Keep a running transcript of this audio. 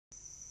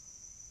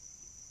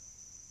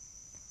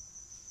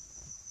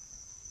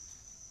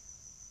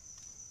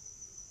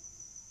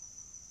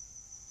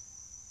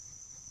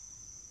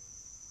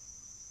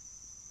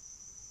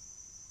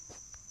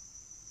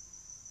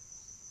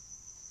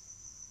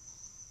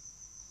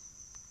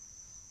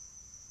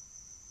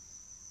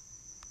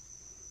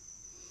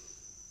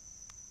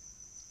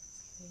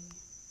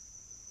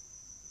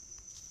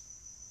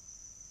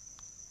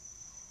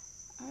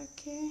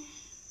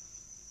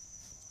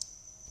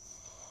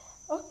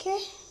Okay.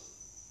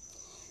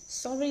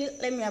 Sorry,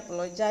 let me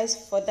apologize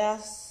for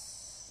that.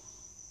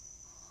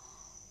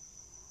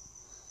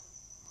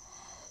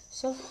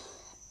 So,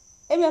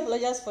 let me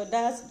apologize for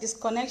that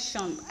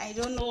disconnection. I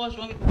don't know what's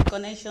wrong with my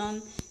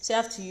connection, so I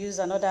have to use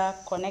another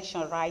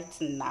connection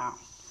right now.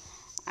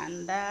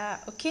 And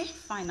okay,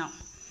 fine now.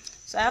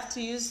 So I have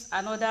to use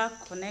another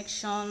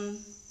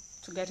connection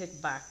to get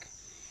it back.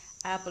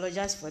 I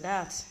apologize for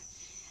that.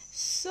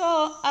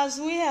 So as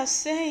we are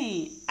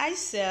saying,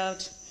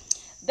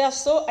 there's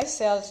so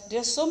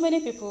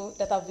many people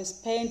that have been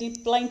spending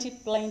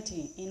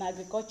plenty in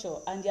agriculture,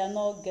 and they are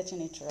not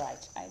getting it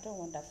right. I don't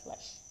want that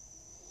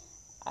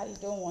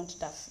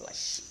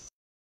flash.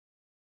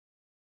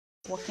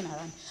 Walking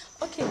around.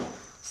 Okay,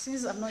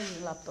 since I'm not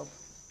using laptop.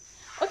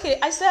 Okay,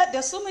 I said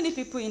there's so many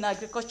people in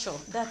agriculture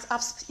that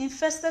have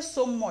invested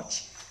so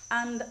much,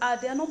 and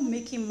they are not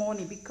making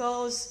money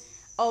because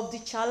of the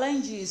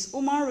challenges,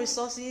 human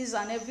resources,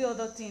 and every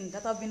other thing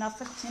that have been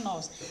affecting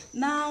us.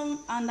 Now,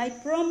 and I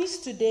promise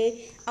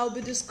today I'll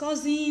be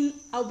discussing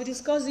a bit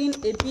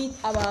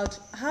about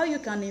how you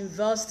can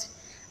invest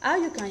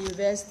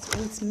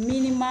with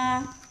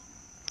minimal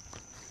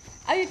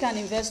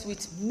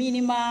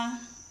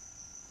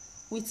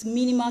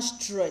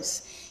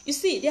stress. You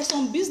see, there are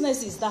some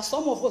businesses that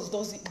some of us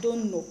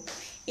don't know.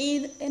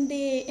 In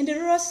the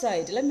rural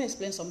side, let me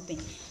explain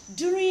something.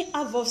 During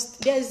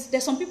harvest,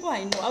 there's some people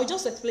I know. I'll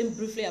just explain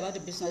briefly about the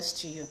business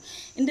to you.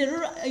 In the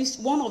rural, it's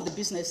one of the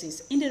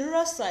businesses. In the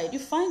rural side, you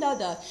find out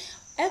that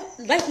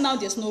right now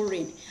there's no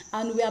rain,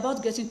 and we're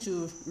about getting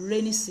to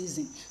rainy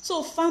season.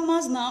 So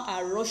farmers now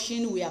are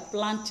rushing. We are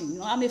planting. You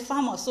know, I'm a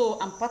farmer, so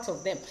I'm part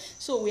of them.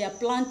 So we are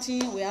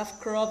planting. We have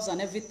crops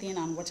and everything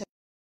and whatever.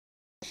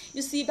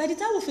 You see, by the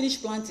time we finish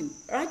planting,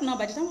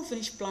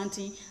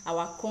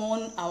 our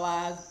corn,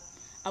 our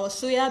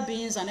soya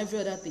beans and every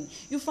other thing,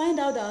 you find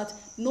out that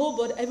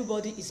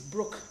everybody is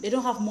broke. They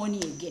don't have money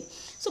again.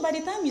 So by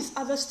the time it's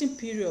harvesting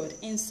period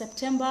in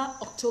September,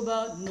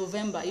 October,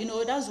 November, you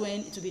know, that's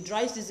when it will be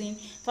dry season,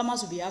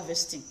 farmers will be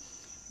harvesting.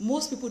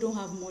 Most people don't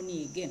have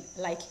money again.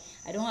 Like,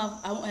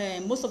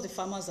 most of the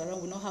farmers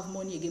around will not have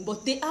money again,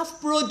 but they have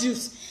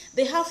produce.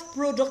 They have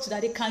products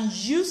that they can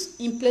use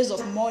in place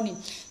of money.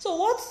 So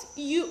what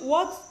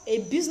a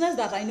business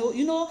that I know,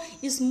 you know,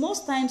 is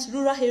most times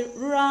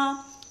rural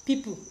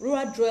people,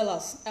 rural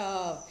dwellers.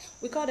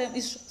 We call them,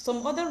 it's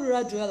some other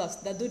rural dwellers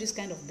that do this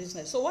kind of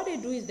business. So what they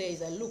do is they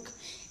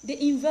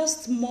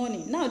invest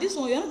money. Now this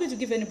one, you're not going to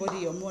give anybody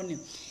your money.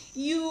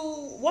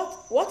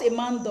 What a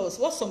man does,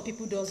 what some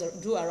people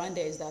do around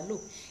there is that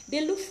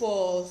they look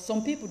for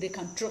some people they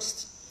can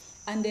trust,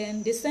 and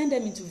then they send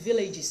them into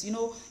villages. You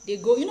know, they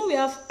go. You know, we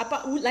have,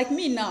 like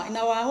me now in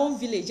our home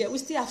village. We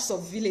still have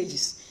sub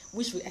villages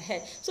which we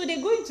had. So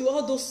they go into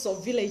all those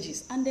sub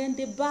villages and then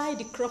they buy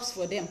the crops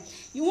for them.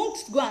 You won't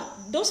go and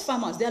those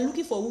farmers, they are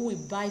looking for who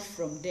will buy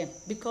from them,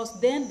 because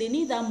then they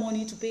need that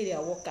money to pay their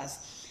workers.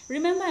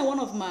 Remember in one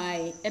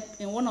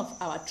of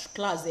our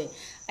class there,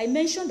 I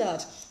mentioned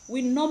that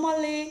we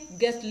normally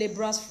get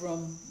laborers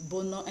from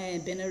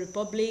Benin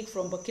Republic,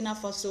 from Burkina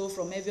Faso,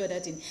 from every other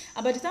thing.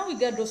 And by the time we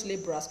get those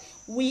laborers,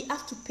 we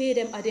have to pay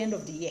them at the end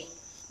of the year.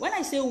 When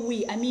I say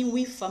we, I mean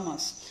we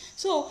farmers.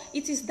 So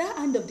it is that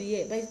end of the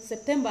year, by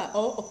September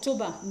or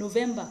October,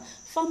 November,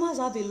 farmers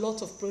have a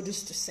lot of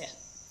produce to sell.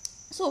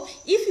 So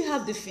if you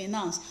have the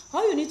finance,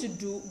 all you need to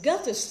do,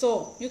 get a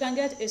store. You can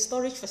get a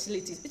storage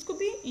facility. It could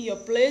be in your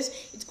place.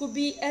 It could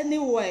be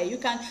anywhere. You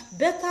can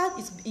better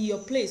it's in your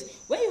place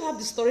when you have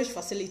the storage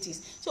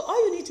facilities. So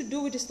all you need to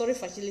do with the storage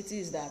facilities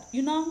is that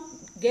you now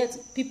get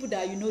people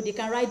that you know they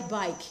can ride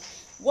bike.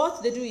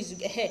 What they do is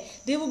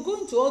they will go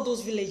into all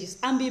those villages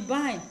and be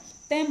buying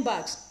 10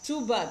 bags,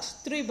 2 bags,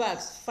 3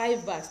 bags,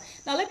 5 bags.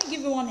 Now let me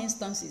give you one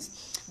instances.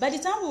 By the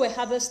time we were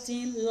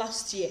harvesting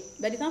last year,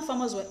 by the time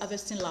farmers were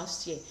harvesting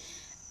last year,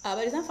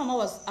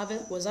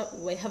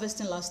 were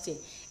harvesting last year,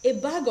 a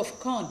bag of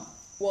corn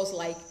was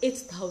like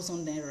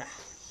 8,000 naira.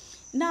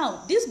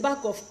 Now, this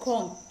bag of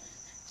corn,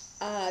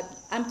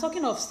 I'm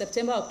talking of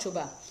September,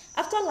 October.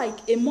 After like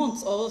a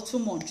month or 2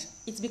 months,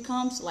 it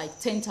becomes like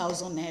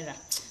 10,000 naira.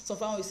 Some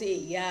farmers will say,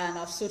 yeah, and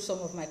I've sold some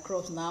of my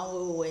crops now,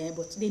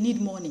 but they need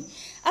money.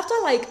 After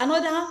like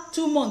another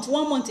 2 months,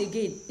 1 month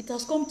again, it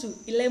has come to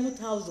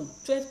 11,000,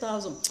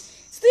 12,000.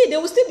 Still, they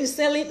will still be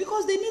selling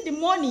because they need the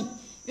money.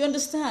 You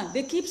understand?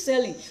 They keep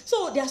selling.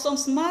 So there are some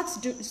smart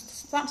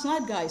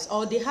guys,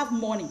 or they have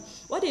money.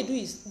 What they do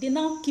is they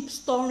now keep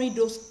storing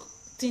those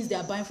things they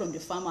are buying from the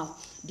farmer.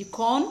 The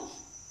corn,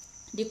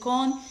 the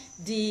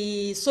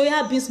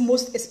soya beans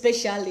most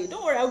especially.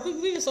 Don't worry, I'll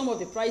give you some of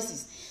the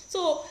prices.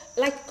 So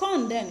like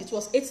corn then, it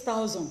was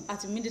 8,000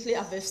 at immediately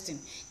harvesting.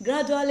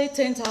 Gradually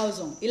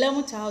 10,000,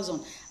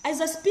 11,000.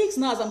 As I speak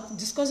now, as I'm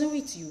discussing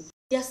with you,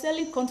 they are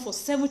selling corn for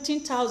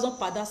 17,000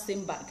 per that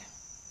same bag.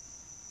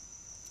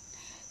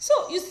 So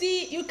you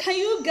see, you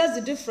get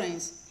the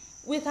difference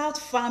without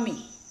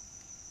farming.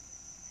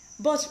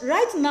 But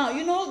right now,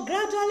 you know,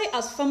 gradually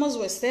as farmers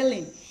were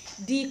selling,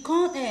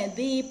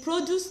 the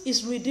produce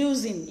is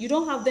reducing. You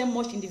don't have them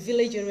much in the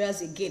village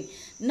areas again.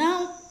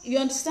 Now you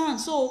understand.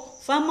 So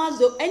farmers,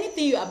 though,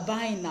 anything you are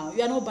buying now,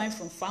 you are not buying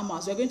from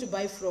farmers. You are going to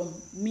buy from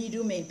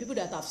middlemen, people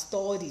that have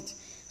stored it.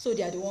 So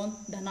they are the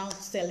ones that are now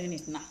selling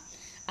it now.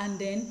 And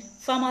then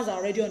farmers are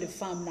already on the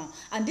farm now.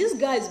 And these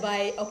guys,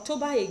 by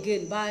October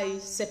again, by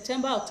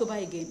September, October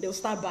again, they'll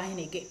start buying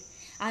again.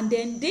 And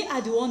then they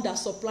are the ones that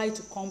supply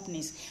to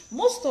companies.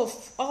 Most of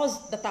us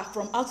that are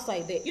from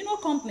outside there, you know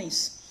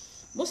companies.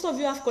 Most of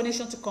you have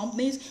connection to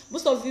companies.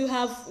 Most of you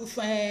have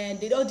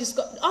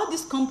all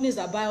these companies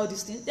that buy all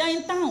these things. They are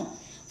in town.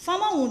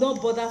 Farmers will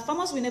not bother.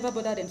 Farmers will never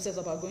bother themselves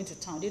about going to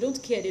town. They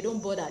don't care. They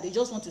don't bother. They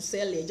just want to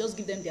sell it. Just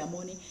give them their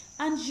money,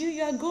 and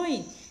you are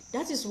going.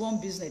 That is one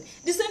business.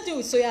 The same thing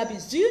with soya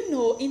beans. Do you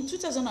know in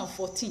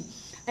 2014,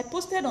 I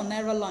posted on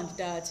Nairaland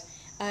that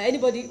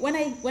anybody when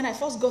I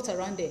first got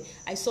around there,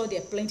 I saw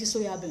there plenty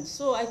soya beans.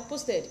 So I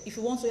posted, if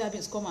you want soya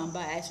beans, come and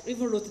buy. I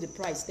even wrote the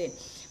price then.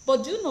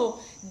 But do you know?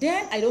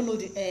 Then I don't know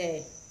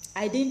the.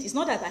 I didn't. It's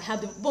not that I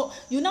have them, but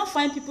you now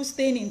find people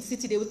staying in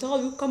city. They will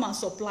tell you come and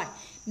supply.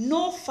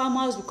 No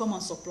farmers will come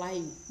and supply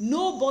you.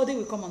 Nobody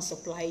will come and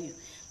supply you.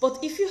 But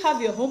if you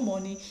have your own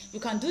money, you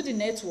can do the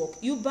network.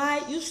 You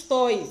buy, you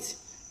store it.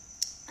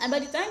 And by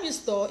the time you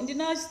store, in the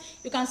next,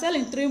 you can sell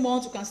in 3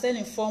 months, you can sell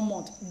in 4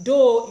 months.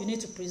 Though you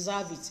need to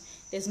preserve it.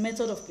 There's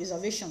method of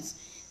preservations.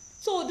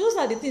 So those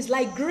are the things,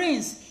 like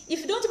grains. If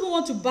you don't even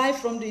want to buy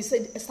from the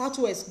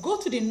southwest, go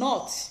to the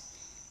north.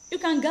 You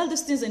can get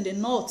these things in the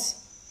north.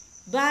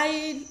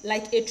 Buy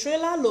like a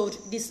trailer load,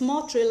 the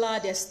small trailer,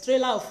 there's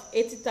trailer of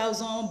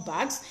 80,000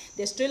 bags.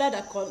 There's trailer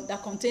that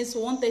contains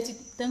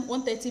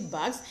 130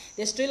 bags.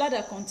 There's trailer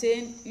that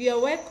contains, you are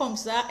welcome,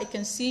 sir. I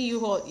can see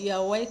you all. You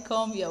are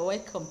welcome, you are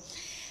welcome.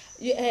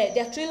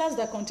 There are trailers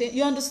that contain,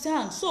 you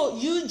understand? So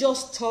you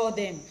just store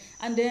them,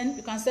 and then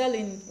you can sell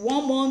in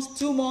 1 month,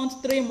 2 months,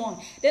 3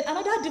 months. Then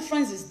another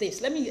difference is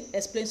this. Let me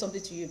explain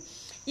something to you.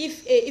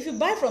 If you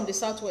buy from the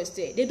southwest,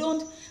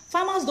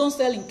 farmers don't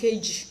sell in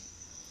kg.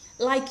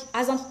 Like,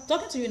 as I'm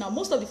talking to you now,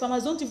 most of the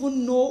farmers don't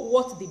even know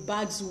what the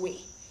bags weigh.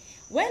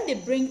 When they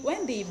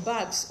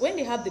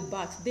have the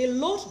bags, they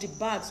load the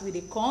bags with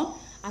the corn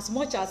as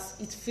much as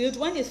it's filled.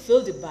 When they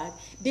fill the bag,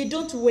 they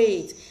don't weigh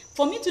it.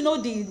 For me to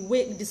know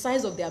the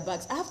size of their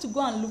bags, I have to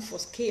go and look for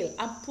scale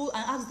and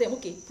ask them,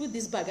 okay, put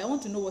this bag. I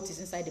want to know what is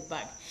inside the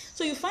bag.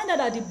 So you find out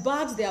that the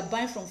bags they are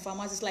buying from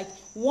farmers is like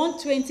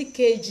 120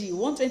 kg,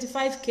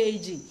 125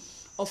 kg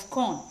of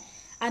corn.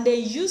 And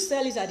then you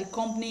sell it at the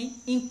company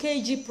in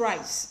kg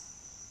price.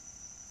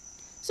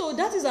 So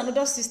that is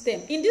another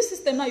system. In this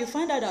system now, you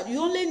find out that you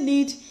only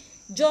need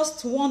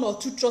just 1 or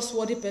 2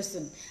 trustworthy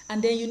person,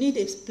 and then you need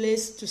a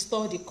place to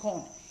store the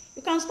corn.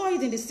 You can store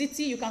it in the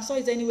city, you can store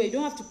it anywhere. You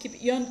don't have to keep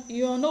it.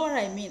 You know what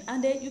I mean.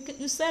 And then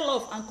you sell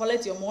off and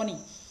collect your money.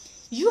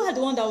 You are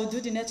the one that will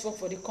do the network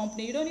for the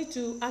company. You don't need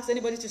to ask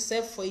anybody to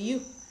sell for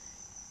you.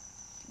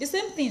 The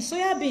same thing,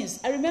 soya beans.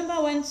 I remember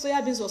when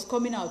soya beans was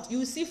coming out, you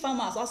will see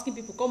farmers asking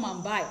people, come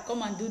and buy,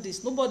 come and do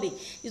this. Nobody.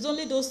 It's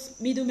only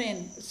those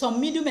middlemen, some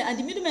middlemen, and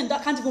the middlemen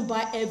that can't even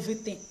buy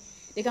everything.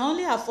 They can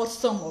only afford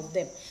some of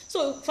them.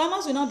 So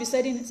farmers will now be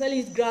selling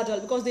it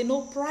gradually because they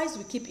know price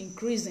will keep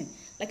increasing.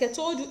 Like I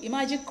told you,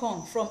 imagine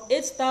corn from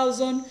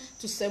 8,000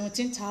 to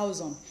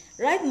 17,000.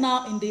 Right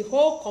now in the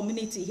whole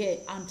community here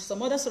and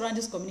some other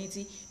surrounding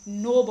community,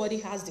 nobody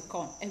has the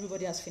corn.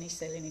 Everybody has finished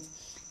selling it.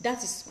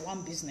 That is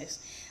one business.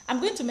 I'm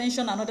going to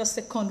mention another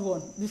second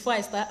one before I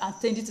start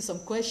attending to some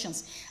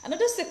questions.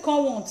 Another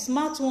second one,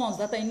 smart ones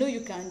that I know you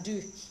can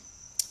do.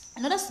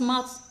 Another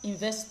smart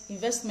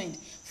investment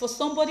for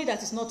somebody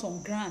that is not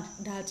on ground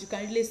that you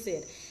can really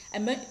sell.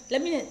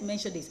 Let me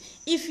mention this.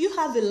 If you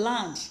have a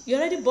land, you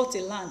already bought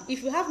a land.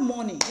 If you have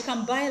money, you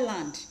can buy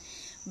land.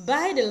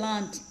 Buy the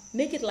land,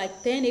 make it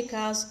like 10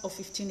 acres or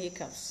 15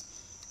 acres.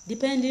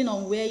 Depending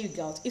on where you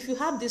got. If you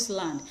have this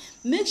land,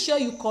 make sure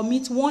you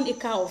commit 1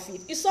 acre of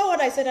it. You saw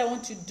what I said I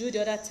want to do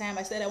the other time.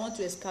 I said I want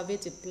to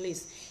excavate a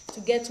place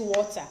to get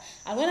water.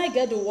 And when I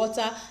get the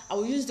water, I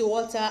will use the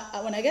water.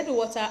 When I get the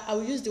water, I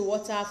will use the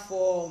water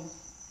for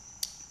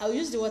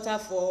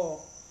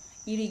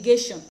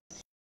irrigation.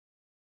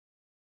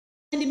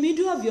 In the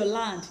middle of your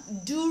land,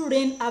 do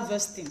rain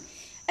harvesting.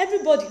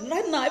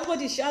 Right now,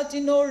 everybody is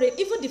shouting no rain.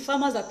 Even the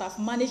farmers that have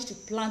managed to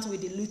plant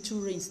with the little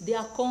rains,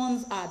 their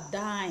corns are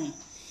dying.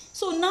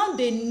 So now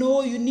they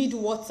know you need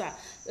water.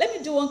 Let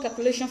me do one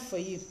calculation for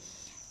you.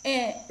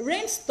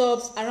 Rain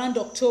stops around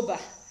October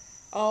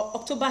or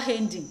October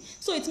ending.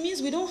 So it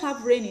means we don't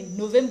have rain in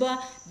November,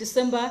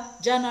 December,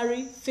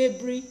 January,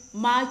 February,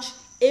 March,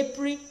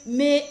 April,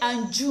 May,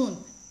 and June.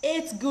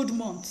 8 good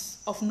months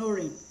of no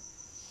rain.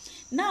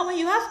 Now, when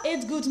you have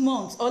 8 good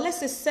months, or let's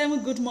say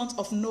 7 good months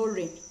of no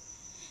rain,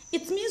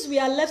 it means we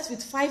are left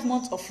with 5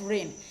 months of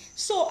rain.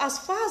 So as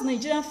far as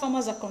Nigerian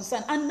farmers are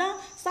concerned, and now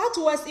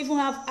Southwest even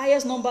have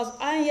highest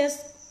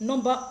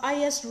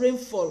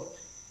rainfall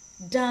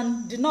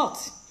than the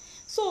North.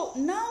 So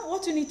now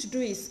what you need to do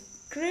is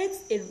create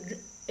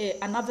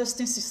an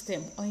harvesting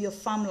system on your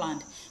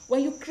farmland.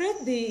 When you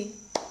create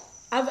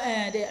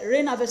the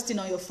rain harvesting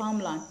on your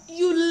farmland,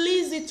 you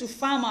lease it to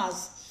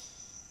farmers.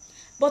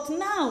 But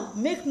now,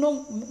 make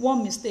no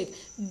one mistake.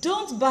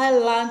 Don't buy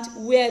land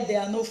where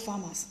there are no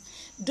farmers.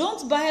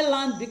 Don't buy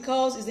land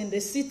because it's in the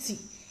city.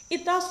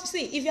 It has to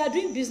see, if you are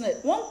doing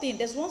business,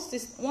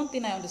 there's one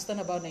thing I understand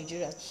about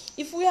Nigeria.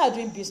 If we are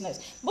doing business,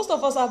 most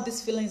of us have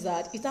these feelings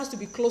that it has to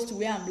be close to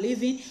where I'm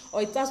living,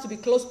 or it has to be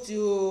close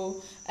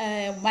to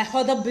my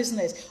other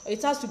business, or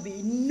it has to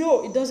be,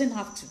 no, it doesn't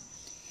have to.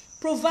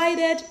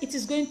 Provided it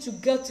is going to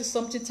get to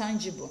something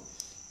tangible.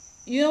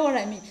 You know what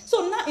I mean?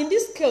 So now in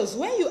this case,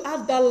 when you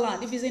have that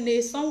land, if it's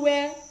in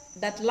somewhere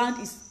that land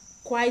is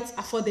quite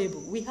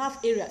affordable, we have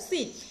areas.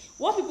 See,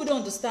 what people don't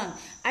understand,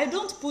 I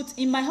don't put,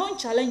 in my own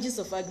challenges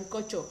of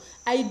agriculture,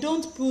 I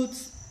don't put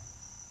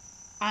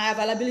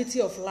availability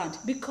of land,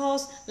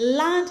 because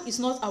land is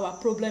not our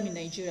problem in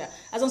Nigeria.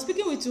 As I'm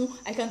speaking with you,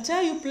 I can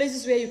tell you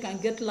places where you can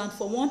get land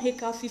for 1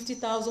 acre,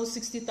 50,000,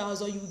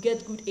 60,000, you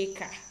get good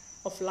acre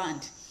of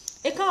land.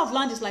 Acre of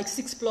land is like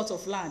 6 plots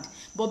of land.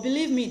 But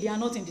believe me, they are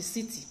not in the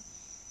city.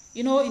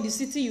 You know, in the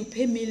city, you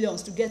pay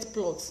millions to get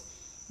plots.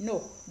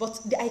 No,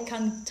 but I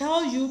can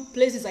tell you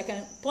places, I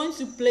can point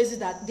to places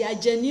that they are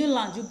genuine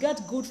land. You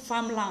get good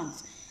farmland.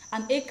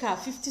 An acre,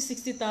 50,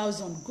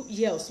 60,000,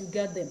 yes, you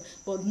get them.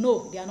 But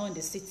no, they are not in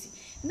the city.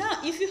 Now,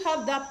 if you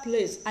have that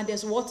place and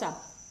there's water,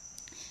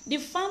 the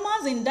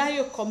farmers in that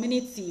your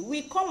community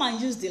will come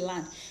and use the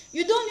land.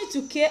 You don't need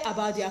to care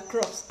about their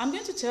crops. I'm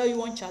going to tell you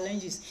one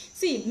challenge is,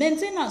 see,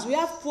 maintenance, we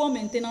have poor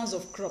maintenance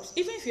of crops.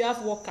 Even if you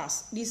have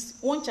workers, this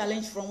one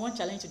challenge from one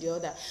challenge to the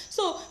other.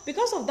 So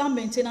because of that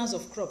maintenance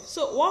of crops,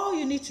 so what all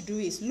you need to do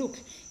is, look,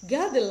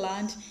 get the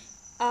land,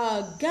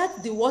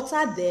 get the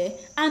water there,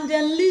 and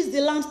then lease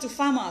the land to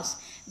farmers.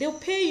 They'll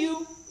pay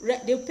you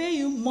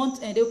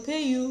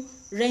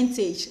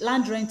rentage,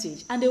 land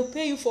rentage, and they'll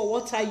pay you for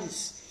water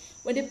use.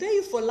 When they pay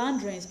you for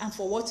land rent and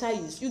for water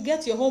use, you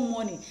get your home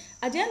money.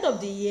 At the end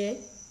of the year,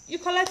 you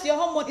collect your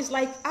home money. It's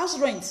like house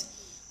rent.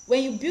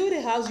 When you build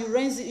a house, you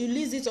rent it, you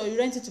lease it, or you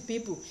rent it to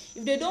people.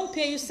 If they don't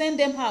pay, you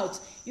send them out.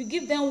 You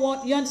give them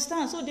one. You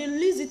understand? So they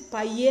lease it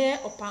per year,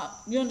 or per,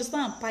 you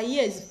understand? Per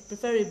year is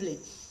preferably.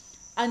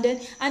 And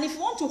if you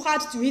want to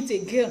add to it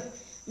again,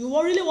 you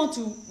really want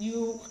to,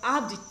 you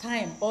have the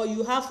time, or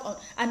you have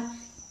and.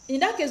 In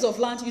that case of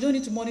land, you don't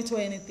need to monitor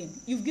anything.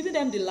 You've given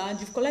them the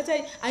land, you've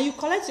collected, and you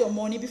collect your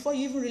money before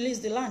you even release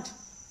the land.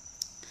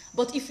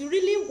 But if you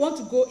really want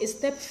to go a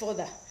step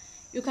further,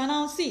 you can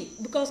now see,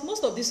 because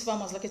most of these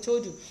farmers, like I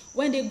told you,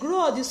 when they grow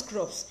all these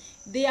crops,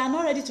 they are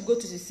not ready to go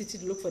to the city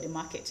to look for the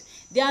market.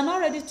 They are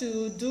not ready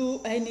to do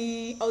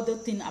any other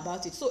thing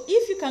about it. So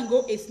if you can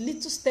go a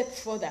little step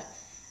further,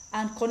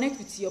 and connect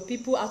with your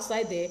people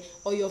outside there,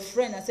 or your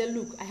friend, and say,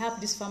 look, I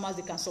have these farmers,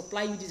 they can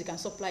supply you this, they can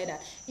supply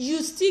that.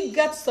 You still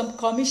get some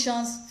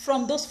commissions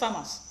from those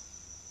farmers.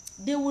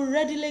 They will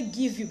readily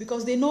give you,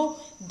 because they know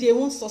they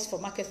won't source for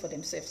market for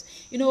themselves.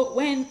 You know,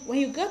 when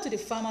you go to the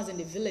farmers in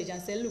the village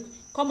and say, look,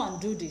 come and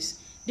do this,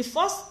 the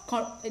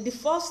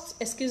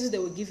first excuses they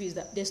will give you is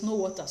that there's no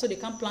water, so they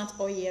can't plant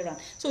all year round.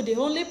 So they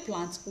only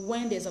plant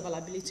when there's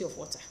availability of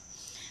water.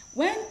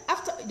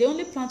 They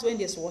only plant when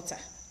there's water.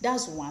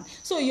 That's one.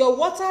 So your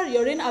water,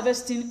 your rain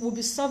harvesting will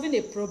be solving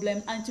a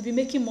problem and to be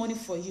making money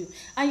for you.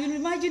 And you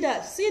imagine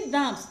that, see,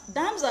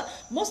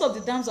 most of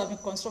the dams have been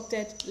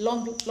constructed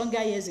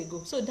longer years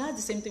ago. So that's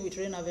the same thing with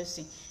rain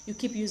harvesting. You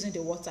keep using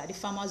the water, the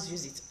farmers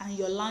use it, and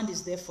your land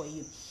is there for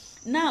you.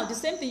 Now, the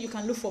same thing, you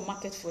can look for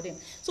market for them.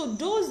 So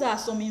those are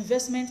some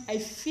investments I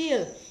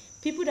feel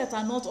people that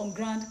are not on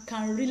ground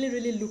can really,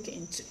 really look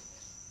into.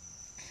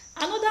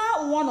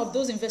 Another one of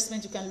those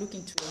investments you can look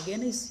into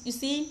again is, you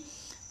see,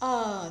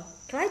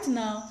 right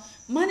now,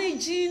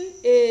 managing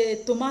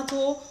a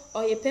tomato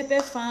or a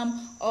pepper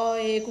farm or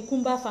a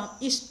cucumber farm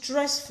is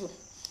stressful.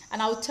 And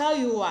I'll tell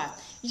you why.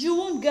 You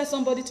won't get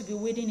somebody to be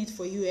weeding it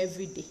for you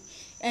every day.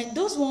 And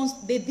those ones,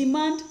 they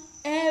demand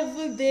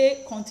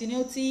everyday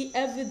continuity,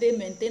 everyday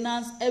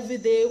maintenance,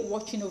 everyday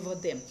watching over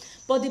them.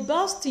 But the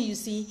best thing, you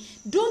see,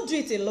 don't do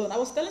it alone. I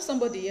was telling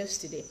somebody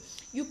yesterday,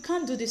 you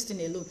can't do this thing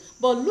alone.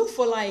 But look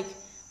for like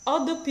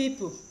other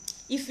people.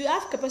 If you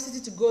have capacity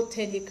to go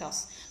 10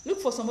 acres,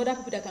 look for some other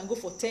people that can go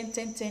for 10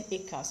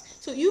 acres.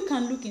 So you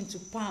can look into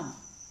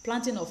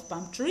planting of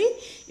palm tree.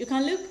 You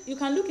can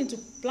look into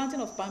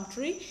planting of palm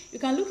tree. You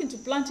can look into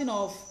planting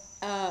of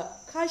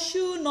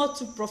cashew, not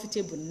too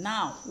profitable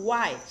now.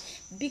 Why?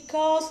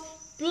 Because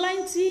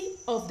plenty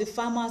of the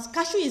farmers,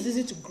 cashew is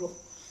easy to grow.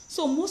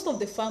 So most of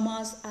the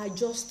farmers are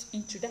just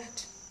into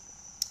that.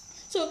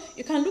 So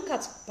you can look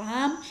at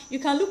palm, you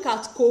can look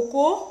at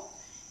cocoa.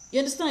 You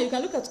understand? You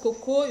can look at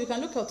cocoa, you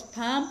can look at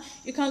palm,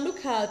 you can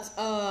look at,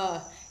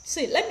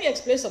 see, let me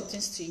explain some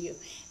things to you.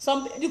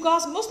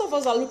 Because most of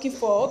us are looking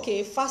for,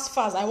 okay, fast,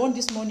 I want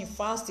this money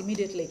fast,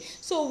 immediately.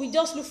 So we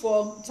just look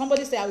for,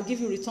 somebody say, I will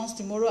give you returns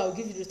tomorrow, I will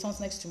give you returns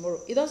next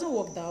tomorrow. It doesn't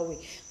work that way.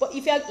 But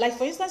if you are, like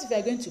for instance, if you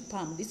are going to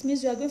palm, this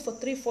means you are going for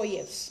 3-4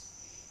 years.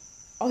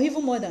 Or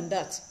even more than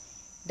that.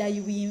 That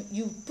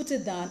you put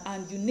it down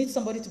and you need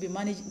somebody to be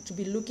managing, to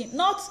be looking,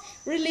 not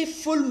really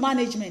full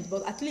management,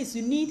 but at least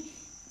you need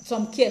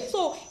some care.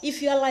 So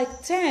if you are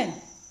like 10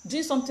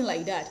 doing something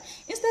like that,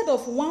 instead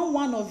of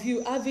one of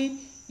you having,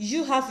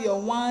 you have your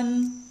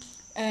one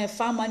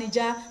farm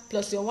manager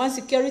plus your one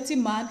security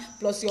man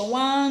plus your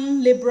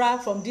one laborer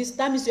from this,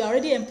 that means you're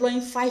already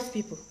employing 5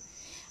 people.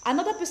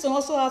 Another person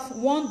also have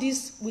one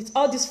this with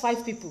all these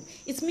 5 people.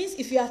 It means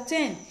if you are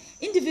 10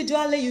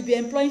 individually, you'll be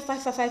employing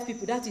 5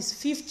 people. That is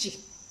 50,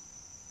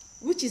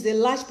 which is a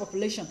large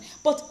population.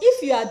 But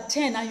if you are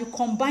 10 and you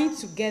combine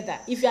together,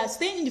 if you are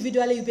staying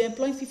individually, you'll be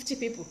employing 50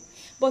 people.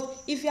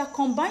 But if you are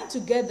combined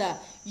together,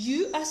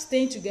 you are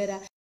staying together.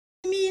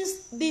 It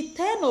means the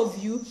 10 of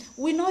you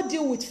will not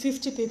deal with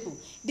 50 people.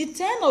 The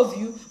 10 of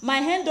you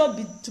might end up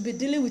to be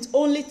dealing with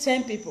only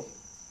 10 people.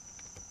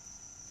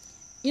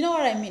 You know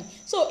what I mean?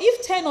 So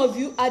if 10 of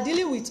you are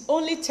dealing with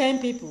only 10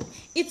 people,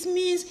 it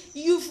means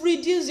you've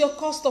reduced your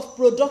cost of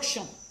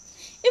production.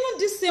 Even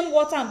this same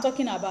water I'm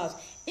talking about,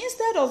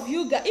 instead of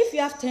you, if you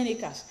have 10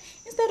 acres,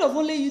 instead of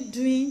only you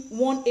doing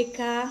 1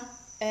 acre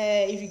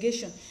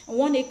irrigation,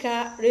 1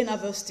 acre rain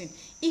harvesting,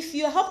 if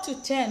you are up to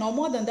 10 or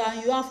more than that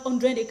and you have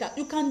 100 acres,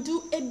 you can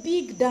do a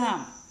big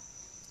dam.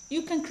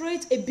 You can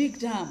create a big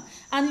dam.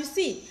 And you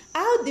see,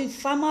 how the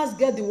farmers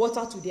get the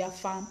water to their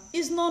farm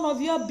is none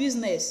of your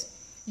business.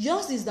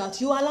 Yours is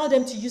that you allow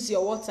them to use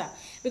your water.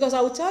 Because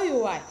I will tell you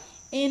why.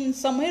 In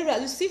some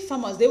areas, you see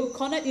farmers, they will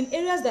connect, in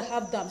areas that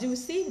have dams, you will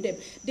see them,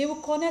 they will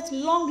connect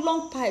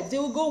long pipes. They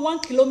will go 1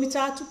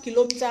 kilometer, 2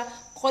 kilometers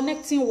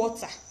connecting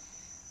water,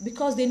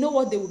 because they know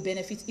what they will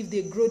benefit if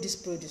they grow this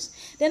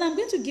produce. Then I'm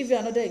going to give you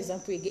another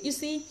example again. You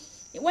see,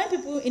 when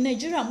people in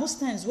Nigeria,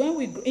 most times when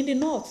we grow, in the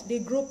north, they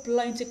grow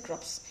plenty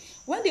crops.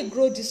 When they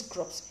grow these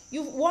crops,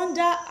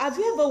 have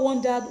you ever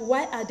wondered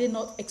why are they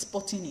not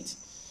exporting it?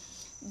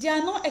 They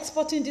are not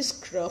exporting these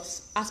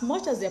crops as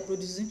much as they are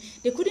producing.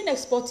 They couldn't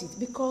export it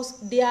because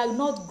they are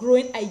not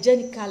growing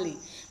hygienically.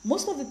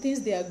 Most of the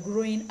things they are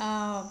growing,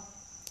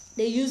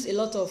 they use a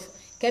lot of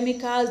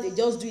chemicals. They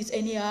just do it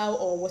anyhow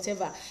or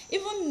whatever.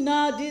 Even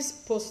now, this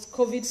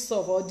post-COVID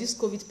stuff or this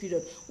COVID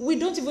period, we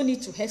don't even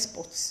need to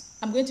export.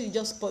 I'm going to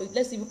just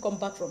let's even come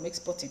back from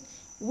exporting.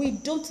 We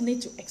don't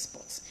need to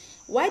export.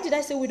 Why did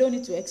I say we don't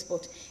need to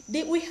export?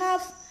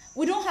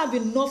 We don't have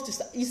enough to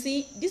start. You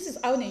see, this is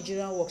how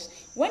Nigeria works.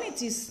 When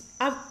it is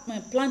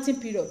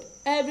planting period,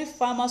 every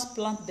farmers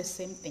plant the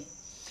same thing.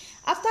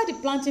 After the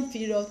planting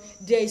period,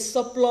 there is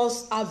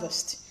surplus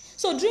harvest.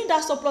 So during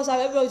that surplus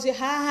harvest, everybody will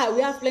say,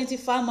 we have plenty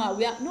farmers.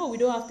 No, we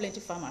don't have plenty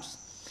farmers.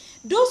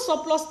 Those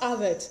surplus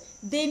harvest,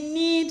 they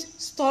need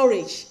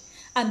storage.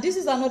 And this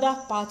is another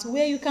part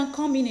where you can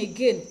come in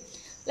again.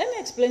 Let me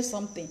explain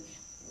something.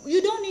 You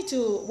don't need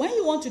to, when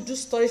you want to do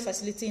storage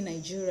facility in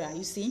Nigeria,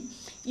 you see,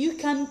 you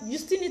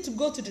still need to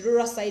go to the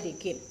rural side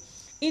again.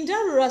 In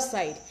that rural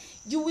side,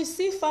 you will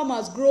see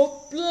farmers grow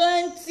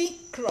plenty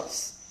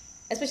crops,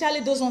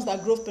 especially those ones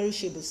that grow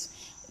perishables.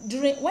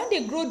 When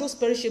they grow those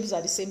perishables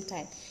at the same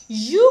time,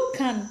 you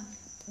can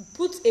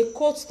put a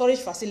cold storage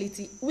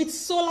facility with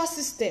solar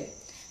system.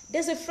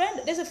 There's a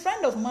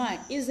friend of mine,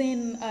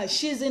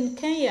 she's in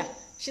Kenya.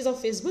 She's on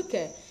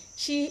Facebook.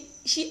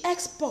 She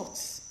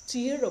exports to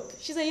Europe.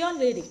 She's a young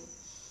lady.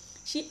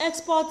 She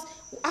exports.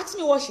 Ask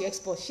me what she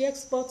exports. She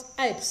exports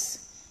herbs,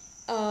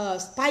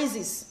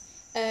 spices,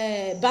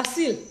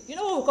 basil. You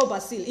know what we call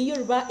basil in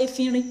Yoruba?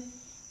 Efinrin.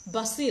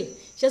 Basil.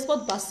 She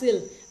exports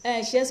basil.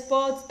 She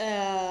exports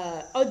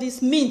all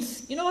these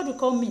mints. You know what we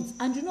call mints?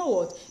 And you know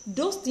what?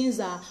 Those things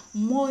are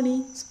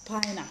money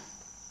spinner.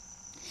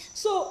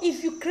 So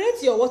if you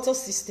create your water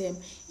system,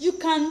 you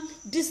can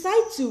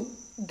decide to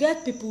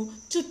get people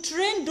to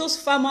train those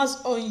farmers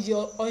on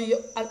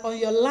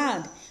your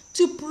land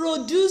to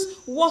produce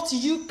what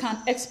you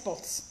can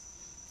export.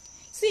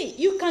 See,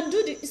 you can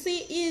do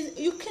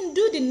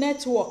the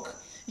network.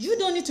 You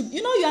don't need to,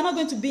 you are not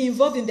going to be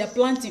involved in their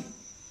planting.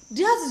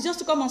 Theirs is just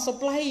to come and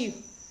supply you.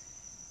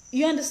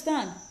 You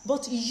understand?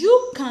 But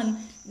you can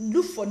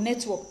look for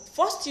network.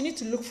 First, you need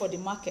to look for the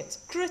market.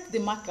 Create the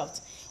market.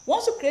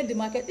 Once you create the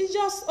market, it's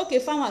just, okay,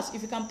 farmers,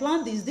 if you can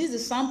plant this is the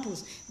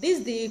samples, this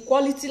is the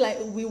quality like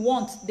we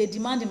want, they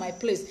demand in my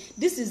place,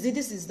 this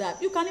is that.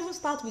 You can even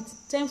start with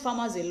 10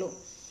 farmers alone,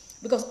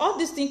 because all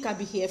these things can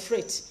be here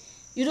freight.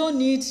 You don't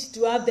need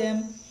to have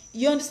them.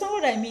 You understand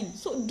what I mean?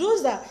 So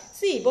those are,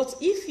 but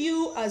if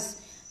you as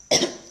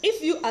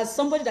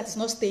somebody that is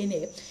not staying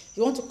here,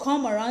 you want to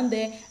come around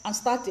there and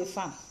start a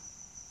farm,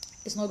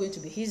 it's not going to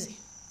be easy.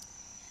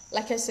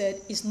 Like I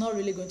said, it's not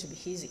really going to be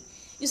easy.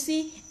 You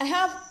see, I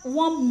have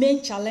one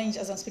main challenge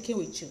as I'm speaking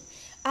with you.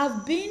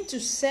 I've been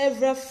to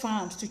several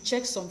farms to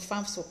check some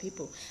farms for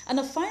people. And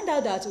I find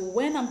out that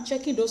when I'm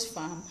checking those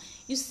farms,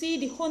 you see,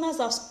 the owners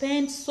have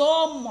spent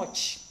so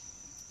much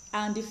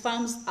and the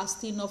farms are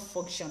still not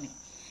functioning.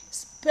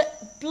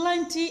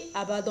 Plenty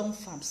abandoned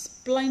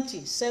farms,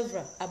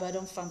 several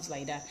abandoned farms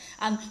like that.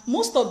 And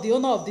most of the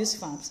owners of these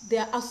farms, they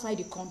are outside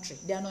the country.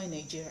 They are not in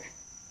Nigeria.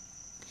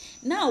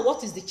 Now,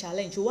 what is the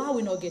challenge? Why are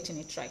we not getting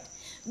it right?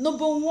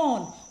 Number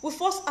one, we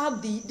first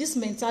have this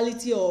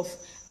mentality of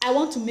I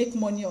want to make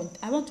money on,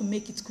 I want to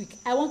make it quick,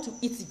 I want to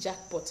hit the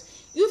jackpot.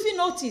 If you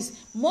notice,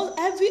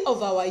 every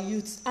of our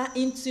youths are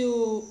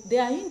into,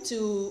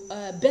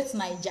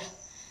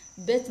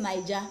 Bet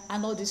Naija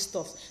and all this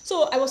stuff.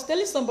 So I was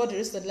telling somebody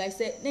recently, I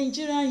said,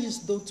 Nigerian youths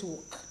don't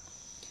work.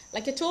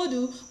 Like I told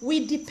you,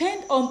 we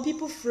depend on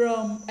people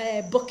from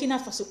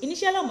Burkina Faso.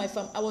 Initially on my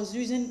farm, I was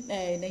using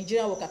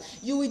Nigerian workers.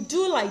 You will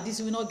do like this,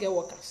 you will not get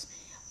workers.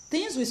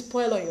 Things will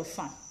spoil on your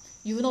farm.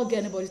 You will not get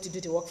anybody to do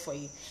the work for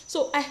you.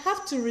 So I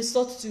have to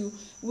resort to,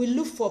 we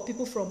look for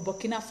people from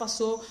Burkina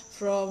Faso,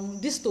 from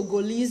this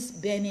Togolese,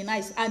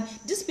 Beninite, and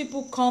these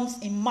people comes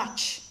in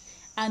March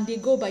and they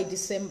go by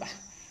December.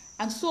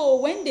 And so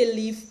when they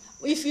leave,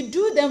 if you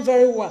do them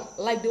very well,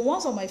 like the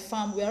ones on my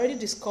farm, we're already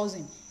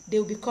discussing, they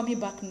will be coming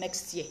back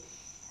next year.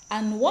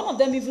 And one of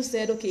them even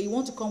said, okay, he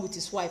wants to come with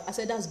his wife. I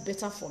said, that's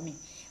better for me.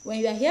 When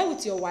you are here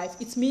with your wife,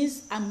 it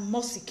means I'm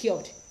more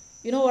secured.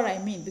 You know what I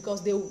mean?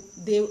 Because they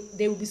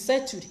will be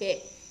settled here,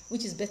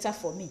 which is better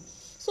for me.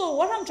 So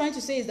what I'm trying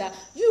to say is that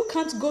you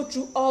can't go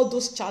through all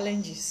those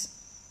challenges.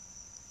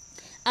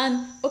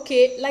 And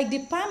okay, like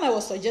the palm I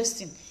was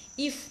suggesting,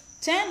 if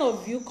 10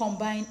 of you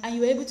combine and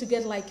you're able to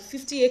get like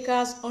 50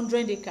 acres,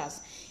 100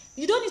 acres,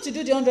 you don't need to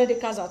do the 100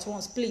 acres at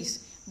once, please.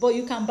 But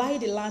you can buy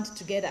the land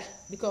together,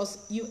 because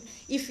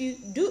if you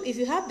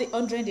have the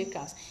 100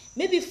 acres,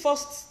 maybe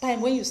first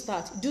time when you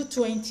start, do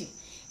 20.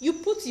 You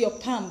put your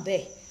palm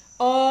there.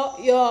 Or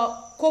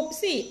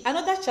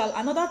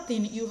another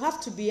thing you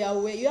have to be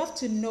aware, you have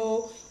to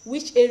know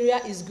which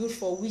area is good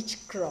for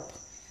which crop.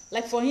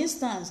 Like for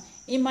instance,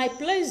 in my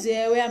place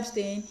there where I'm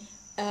staying,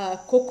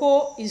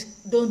 cocoa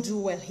don't do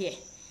well here.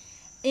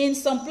 In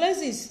some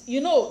places,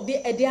 you know,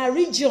 there are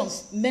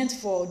regions meant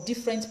for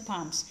different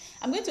palms.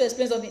 I'm going to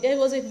explain something. There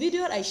was a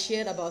video I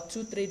shared about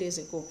 2-3 days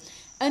ago,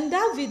 and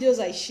that videos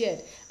I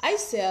shared, I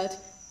said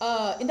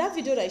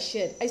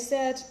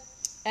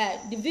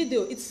the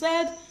video, it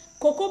said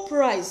cocoa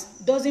price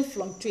doesn't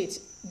fluctuate.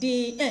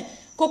 The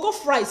cocoa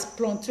price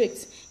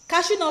fluctuates.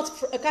 Cashew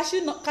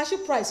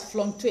price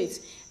fluctuates.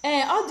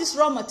 All these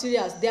raw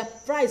materials, their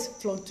price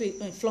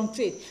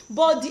fluctuate.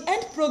 But the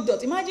end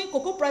product, imagine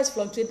cocoa price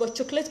fluctuate, but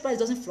chocolate price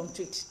doesn't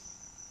fluctuate,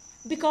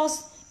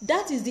 because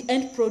that is the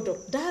end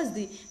product. That's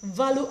the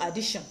value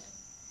addition.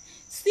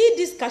 See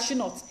this cashew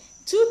nut.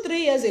 2-3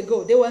 years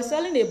ago, they were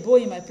selling a bowl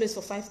in my place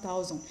for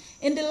 5,000.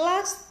 In the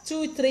last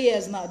 2-3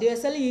 years now, they are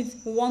selling it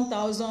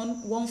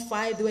 1,000,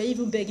 1,500. They were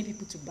even begging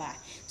people to buy.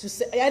 To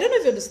sell. I don't know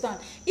if you understand.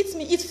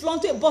 It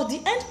fluctuates, but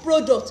the end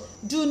product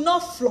do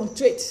not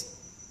fluctuate.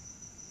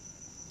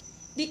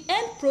 The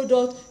end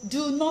product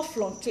do not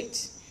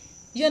fluctuate.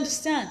 You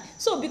understand?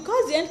 So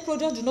because the end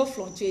product do not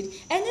fluctuate,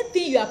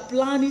 anything you are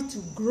planning to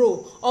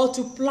grow or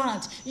to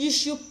plant, you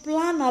should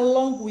plan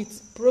along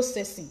with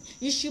processing.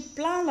 You should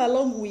plan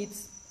along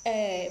with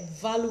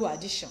value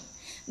addition.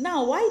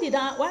 Now, why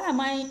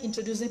am I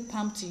introducing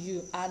palm to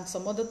you and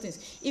some other things?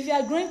 If you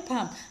are growing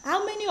palm,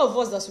 how many of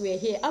us that were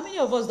here, how many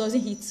of us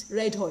doesn't hit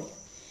red oil?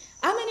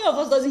 How many of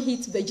us doesn't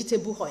hit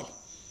vegetable oil?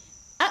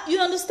 You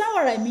understand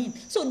what I mean?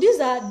 So these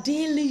are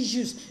daily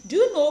use. Do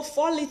you know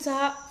 4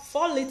 liter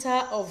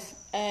of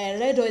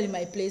red oil in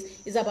my place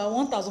is about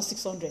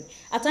 1,600.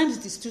 At times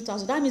it is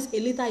 2,000. That means a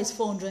liter is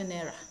 400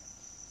 naira.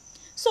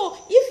 So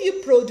if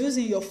you produce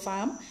in your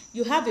farm,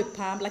 you have a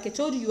palm, like I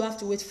told you, you have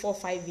to wait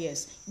 4-5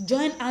 years.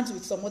 Join hands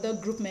with some other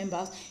group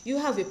members, you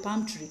have a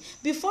palm tree.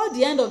 Before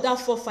the end of that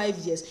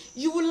 4-5 years,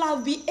 you will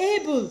have been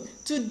able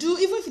to do,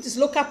 even if it is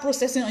local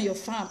processing on your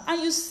farm,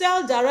 and you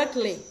sell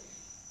directly.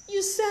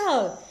 You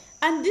sell.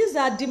 And these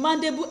are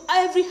demandable.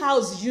 Every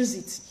house use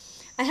it.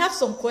 I have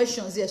some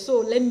questions here,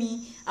 so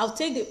I'll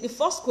take the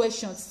first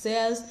question.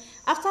 Says,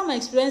 after my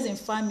experience in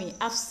farming,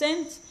 I've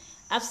sent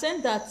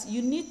that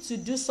you need to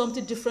do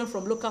something different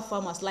from local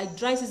farmers, like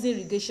dry season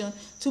irrigation,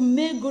 to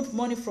make good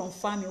money from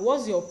farming.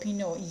 What's your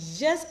opinion?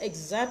 Yes,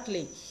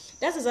 exactly.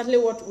 That's exactly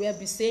what we have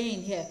been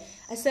saying here.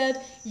 I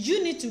said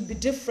you need to be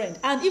different,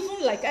 and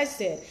even like I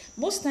said,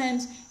 most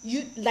times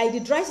you like the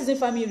dry season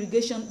farming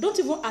irrigation. Don't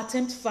even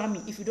attempt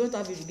farming if you don't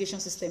have irrigation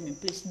system in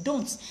place.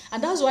 Don't,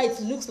 and that's why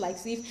it looks like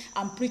as if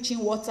I'm preaching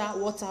water.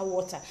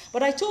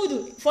 But I told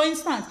you, for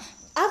instance,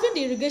 having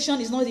the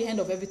irrigation is not the end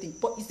of everything,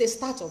 but it's the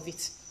start of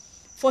it.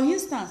 For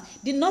instance,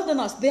 the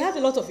northerners, they have a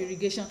lot of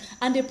irrigation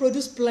and they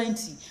produce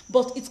plenty,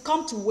 but it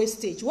comes to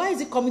wastage. Why is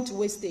it coming to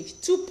wastage?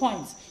 2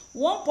 points.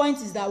 1 point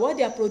is that what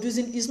they are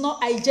producing is not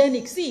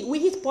hygienic. See, we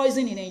eat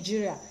poison in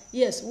Nigeria.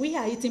 Yes, we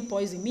are eating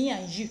poison, me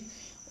and you.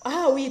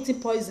 How are we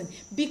eating poison?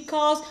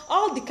 Because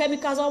all the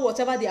chemicals or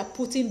whatever they are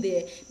putting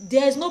there,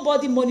 there's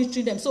nobody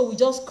monitoring them, so we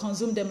just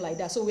consume them like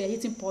that. So we are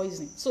eating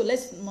poison. So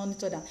let's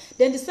monitor them.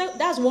 Then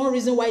that's one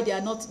reason why they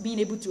are not being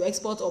able to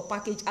export or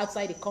package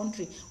outside the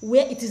country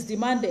where it is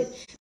demanded.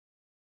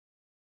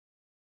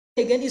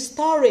 Again, is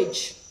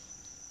storage.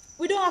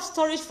 We don't have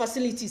storage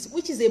facilities,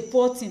 which is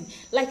important.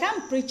 Like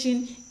I'm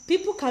preaching,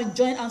 people can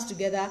join hands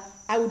together.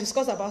 I will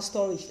discuss about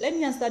storage. Let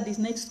me answer this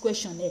next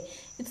question here.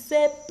 It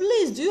said,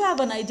 please, do you have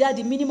an idea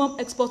the minimum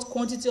export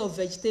quantity of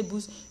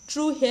vegetables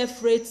through air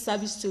freight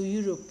service to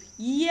Europe?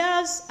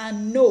 Yes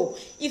and no.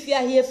 If you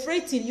are air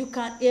freighting, you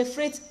can air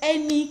freight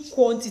any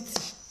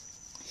quantity.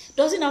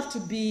 Doesn't have to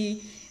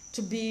be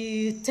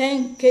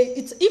 10 kg.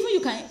 It's even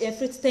you can air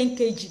freight 10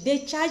 kg. They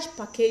charge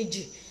per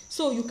kg.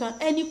 So you can,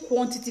 any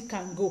quantity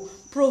can go,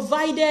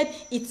 provided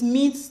it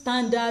meets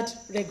standard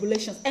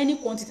regulations, any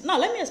quantity. Now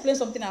let me explain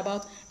something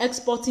about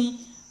exporting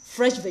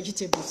fresh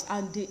vegetables.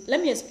 And let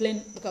me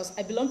explain, because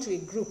I belong to a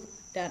group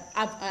that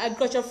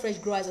Agricultural Fresh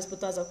Growers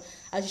Exporters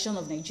Association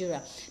of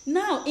Nigeria.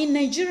 Now in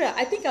Nigeria,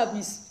 I think I've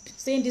been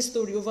saying this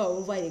story over and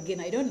over again.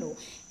 I don't know.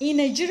 In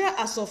Nigeria,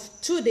 as of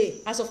today,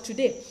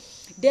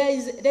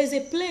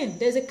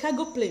 there's a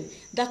cargo plane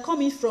that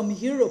coming from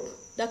Europe.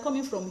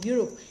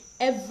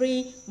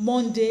 Every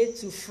Monday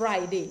to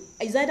Friday.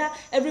 It's either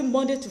every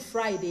Monday to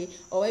Friday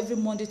or every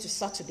Monday to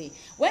Saturday.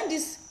 When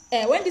this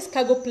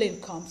cargo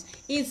plane comes,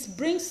 it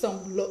brings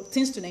some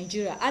things to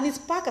Nigeria, and it's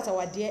parked at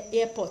our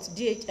airport.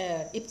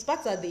 It's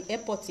parked at the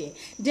airport here.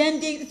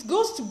 Then it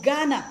goes to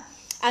Ghana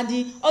and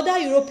the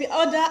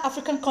other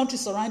African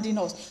countries surrounding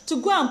us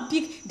to go and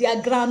pick their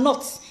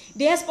groundnuts.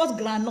 They export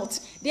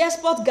groundnuts. They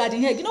export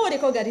garden egg. You know what they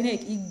call garden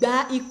egg?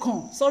 Igba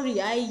ikon. Sorry,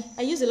 I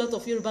use a lot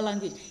of Yoruba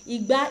language.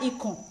 Igba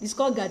ikon. It's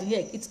called garden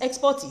egg. It's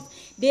exported.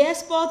 They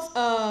export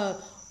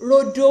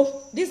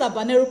rodo. These are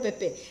banero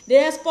pepper.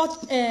 They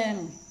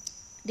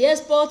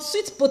export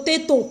sweet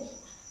potato.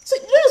 So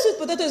you know, sweet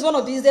potato is one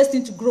of the easiest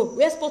things to grow.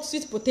 We export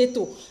sweet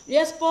potato. We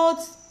export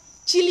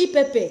chili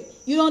pepper.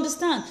 You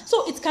understand?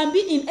 So it can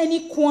be in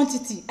any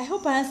quantity. I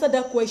hope I answered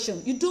that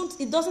question. It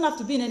doesn't have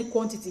to be in any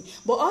quantity,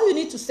 but all you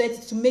need to set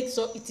it to make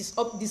sure it is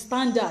up the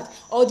standard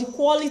or the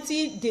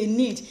quality they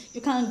need.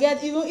 You can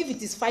get, even if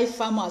it is 5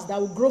 farmers that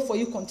will grow for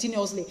you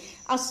continuously.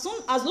 As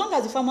long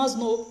as the farmers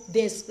know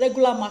there's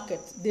regular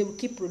market, they will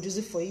keep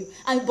producing for you.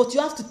 But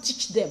you have to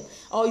teach them,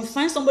 or you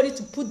find somebody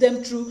to put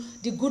them through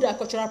the good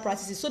agricultural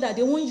practices so that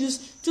they won't use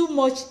too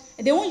much.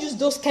 They won't use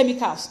those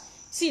chemicals.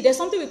 See, there's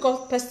something we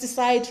call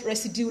pesticide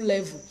residue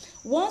level.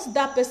 Once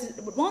that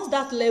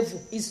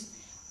level is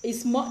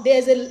more,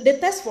 they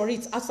test for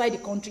it outside the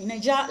country. In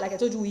Nigeria, like I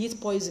told you, we eat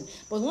poison.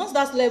 But once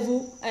that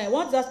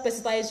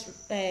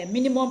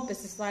minimum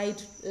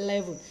pesticide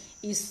level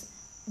is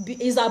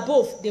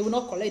above, they will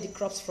not collect the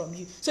crops from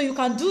you. So you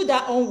can do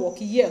that on work.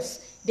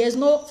 Yes. There's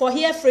no, for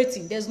air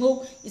freighting,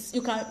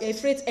 you can air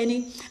freight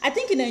any. I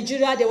think in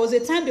Nigeria there was a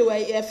time they were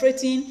air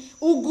freighting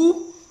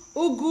ugu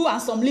and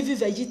some leafy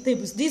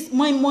vegetables. These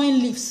moin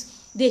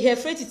leaves, they air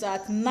freight it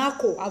at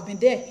NACO. I've been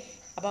there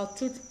about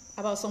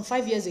some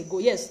 5 years ago.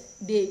 Yes,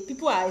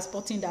 people are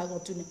exporting that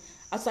to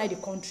outside the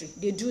country.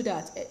 They do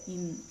that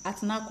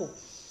at NACO.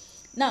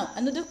 Now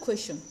another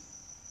question.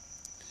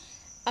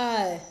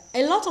 A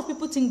lot of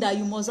people think that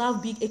you must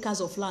have big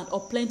acres of land or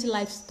plenty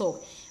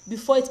livestock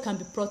before it can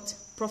be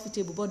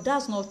profitable, but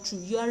that's not true.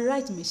 You are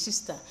right, my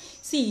sister.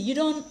 See,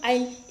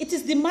 it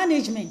is the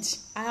management.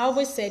 I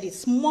always said it.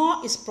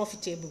 Small is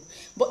profitable,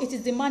 but it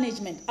is the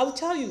management. I will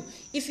tell you,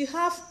 if you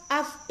have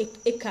half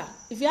acre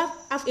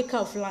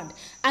of land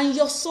and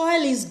your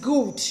soil is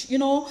good,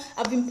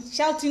 I've been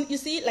shouting. You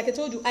see, like I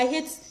told you, I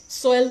hate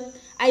soil.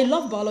 I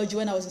love biology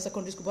when I was in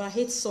secondary school, but I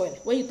hate soil.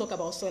 When you talk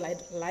about soil,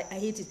 I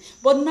hate it.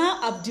 But now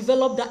I've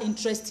developed that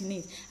interest in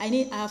it.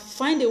 I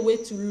find a way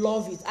to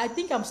love it. I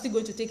think I'm still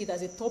going to take it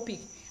as a topic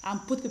and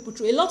put people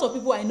through. A lot of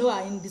people I know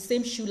are in the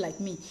same shoe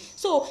like me.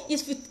 So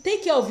if you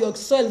take care of your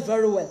soil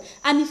very well,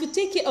 and if you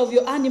take care of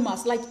your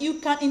animals, like you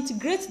can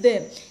integrate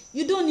them,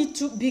 you don't need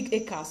 2 big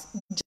acres.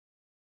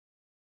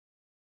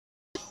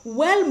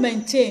 Well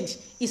maintained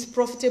is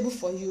profitable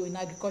for you in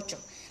agriculture.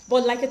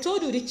 But like I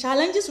told you, the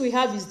challenges we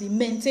have is the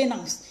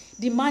maintenance,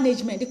 the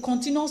management, the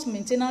continuous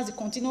maintenance, the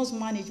continuous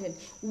management.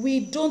 We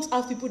don't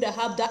have people that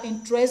have that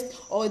interest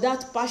or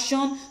that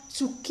passion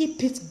to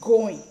keep it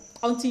going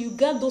until you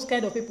get those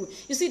kind of people.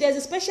 You see, there's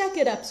a special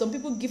care that some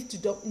people give to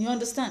them. You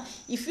understand?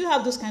 If you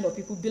have those kind of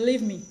people,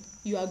 believe me,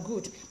 you are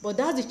good. But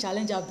that's the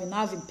challenge I've been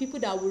having. People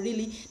that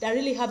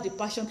really have the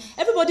passion.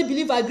 Everybody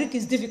believe agric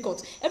is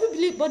difficult.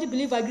 Everybody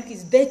believe agric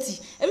is dirty.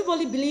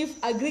 Everybody believe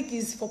agric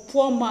is for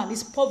poor man.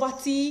 It's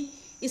poverty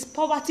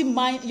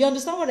mind. You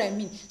understand what I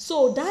mean?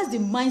 So that's the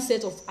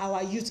mindset of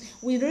our youth.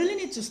 We really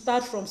need to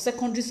start from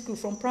secondary school,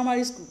 from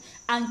primary school,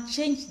 and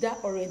change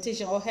that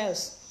orientation, or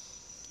else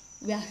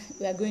we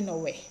are going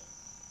nowhere.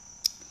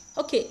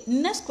 Okay,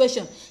 next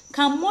question.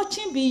 Can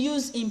mulching be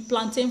used in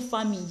plantain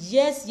farming?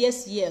 Yes.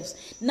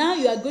 Now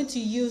you are going to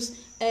use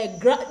the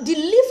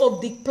leaf of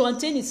the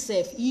plantain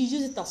itself. You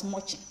use it as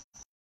mulching.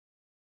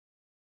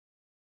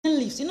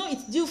 Leaves, it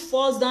still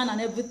falls down and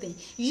everything.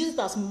 You use it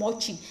as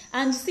mulching.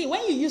 And see,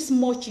 when you use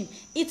mulching,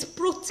 it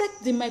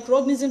protects the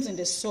microorganisms in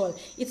the soil.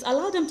 It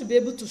allows them to be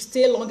able to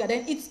stay longer.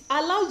 Then it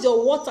allows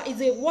your water.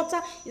 It's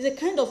a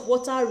kind of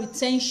water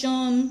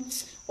retention.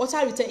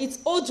 It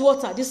holds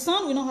water. The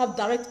sun will not have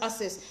direct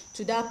access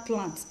to that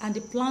plant, and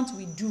the plant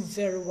will do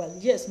very well.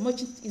 Yes,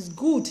 mulching is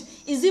good.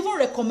 It's even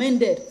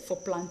recommended for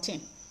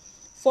plantain.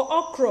 For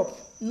okra,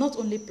 not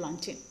only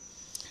plantain.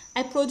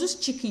 I produce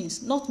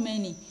chickens, not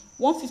many,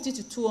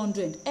 150 to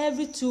 200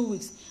 every 2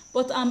 weeks,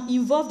 but I'm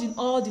involved in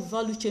all the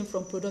value chain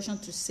from production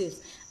to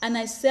sales, and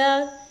I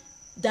sell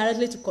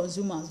directly to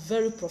consumers.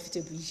 Very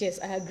profitable. Yes,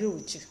 I agree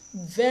with you.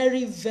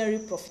 Very, very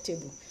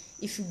profitable.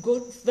 If you go,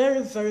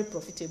 very, very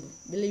profitable.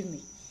 Believe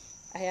me,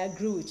 I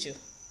agree with you.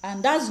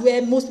 And that's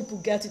where most people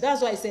get it.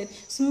 That's why I said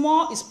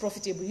small is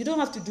profitable. You don't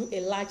have to do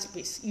a large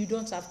space. You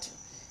don't have to.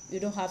 You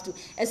don't have to.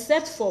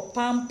 Except for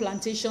palm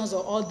plantations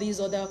or all these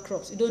other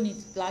crops. You don't need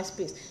large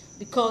space.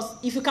 Because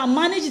if you can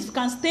manage it, you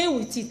can stay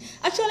with it.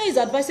 Actually, it's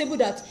advisable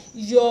that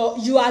you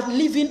are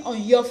living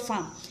on your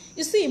farm.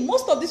 You see,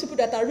 most of these people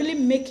that are really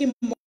making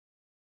money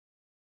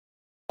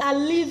are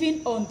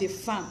living on the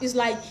farm. It's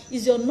like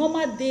it's your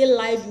normal day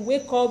life. You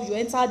wake up, you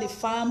enter the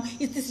farm.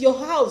 It is your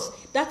house.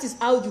 That is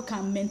how you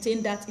can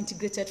maintain that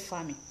integrated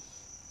farming.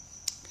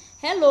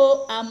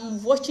 Hello,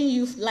 I'm watching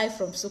you live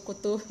from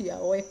Sokoto. You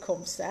are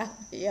welcome, sir.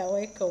 You are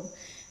welcome.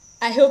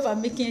 I hope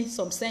I'm making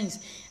some sense.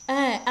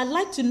 I'd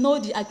like to know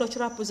the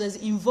agricultural process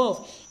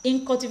involved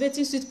in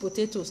cultivating sweet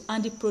potatoes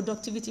and the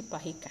productivity per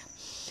acre.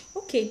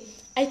 Okay,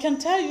 I can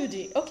tell you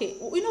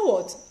you know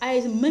what?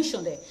 I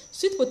mentioned that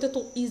sweet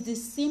potato is the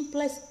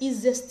simplest,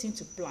 easiest thing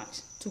to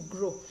plant, to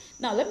grow.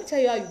 Now, let me tell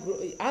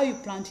you how you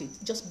plant it,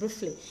 just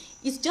briefly.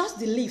 It's just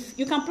the leaf.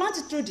 You can plant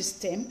it through the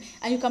stem,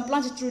 and you can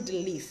plant it through the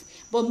leaf.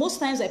 But most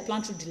times I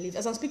plant through the leaf.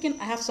 As I'm speaking,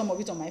 I have some of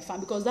it on my farm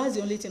because that's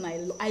the only thing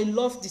I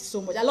love this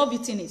so much. I love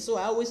eating it, so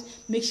I always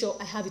make sure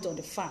I have it on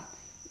the farm,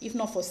 if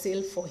not for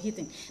sale, for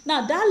eating.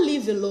 Now, that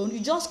leaf alone, you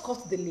just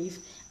cut the leaf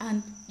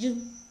and you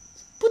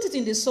put it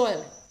in the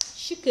soil.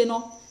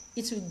 Shikeno,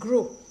 it will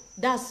grow.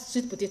 That's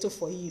sweet potato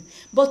for you.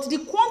 But the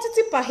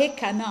quantity per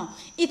acre now,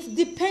 it's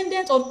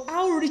dependent on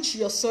how rich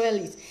your soil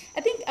is. I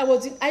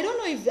don't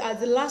know if at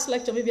the last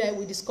lecture maybe I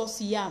will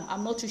discuss yam.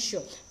 I'm not too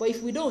sure. But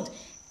if we don't,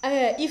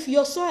 if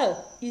your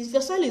soil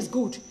is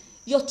good,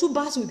 your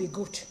tubers will be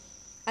good.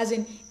 As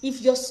in,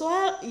 if your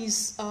soil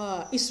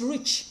is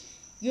rich,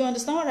 you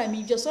understand what I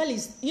mean? If your soil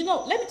is,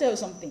 let me tell you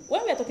something.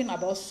 When we are talking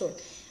about soil,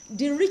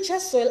 the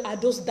richest soil are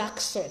those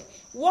dark soil.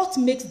 What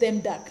makes them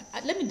dark?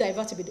 Let me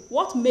divert a bit.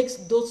 What makes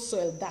those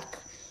soil dark?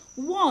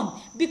 One,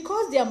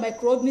 because there are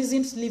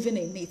microorganisms living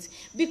in it.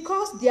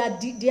 Because they are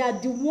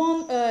the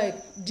one,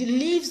 the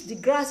leaves, the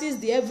grasses,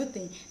 the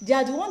everything. They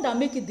are the one that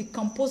make it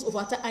decompose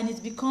over time and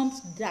it becomes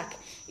dark.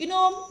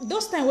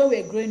 Those times when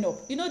we were growing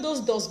up,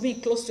 those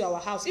dustbin close to our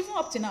house, even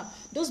up to now,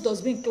 those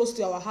dustbin close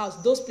to our house,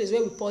 those places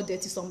where we pour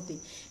dirty something.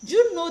 Do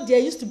you know there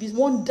used to be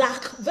one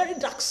dark, very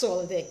dark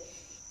soil there?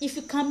 If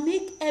you can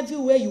make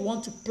everywhere you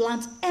want to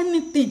plant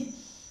anything,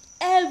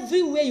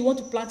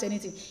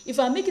 if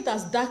I make it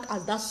as dark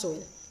as that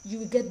soil, you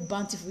will get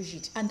bountiful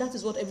shit, and that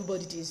is what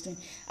everybody is doing.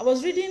 I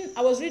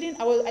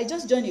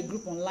just joined a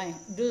group online,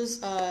 those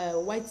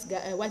white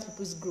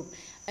people's group,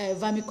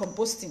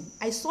 vermicomposting.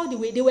 I saw the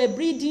way they were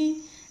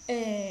breeding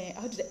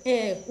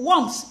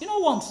worms.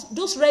 Worms,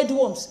 those red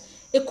worms,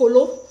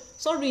 ecolo.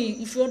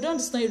 Sorry if you don't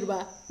understand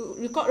Yoruba,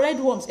 red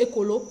worms,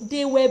 ecolo.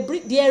 They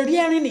are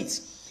rearing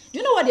it. Do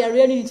you know what they are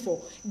rearing it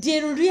for?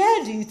 They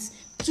reared it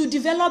to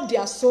develop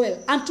their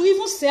soil and to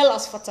even sell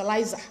as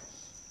fertilizer.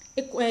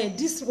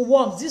 These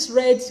worms, these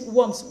red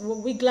worms,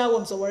 wiggler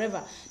worms or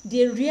whatever,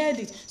 they reared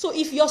it. So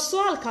if your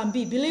soil can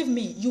be, believe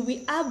me, you will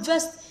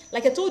harvest.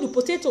 Like I told you,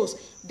 potatoes.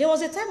 There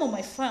was a time on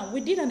my farm, we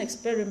did an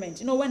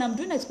experiment. When I'm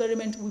doing an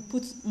experiment, we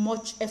put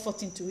much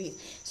effort into it.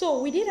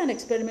 So we did an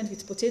experiment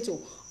with potato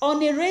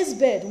on a raised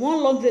bed,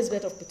 one long raised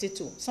bed of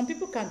potato. Some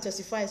people can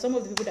testify, some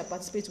of the people that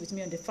participate with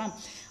me on the farm,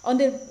 on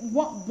the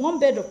one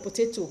bed of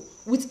potato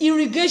with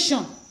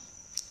irrigation.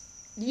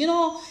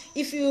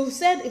 If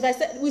I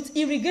said with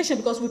irrigation,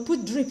 because we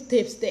put drip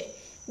tapes there,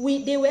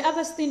 they were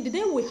harvesting. The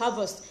day we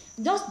harvest,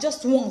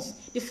 just once.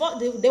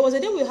 There was a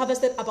day we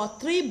harvested about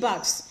 3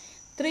 bags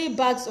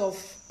of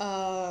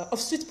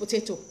sweet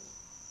potato,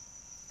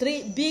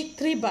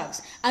 3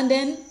 bags, and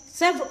then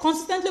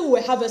consistently we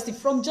were harvesting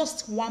from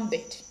just one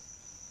bed.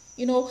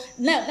 Now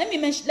let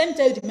me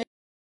tell you the.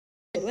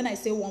 When I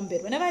say one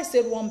bed, whenever I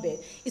say one bed,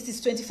 it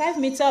is 25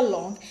 meters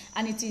long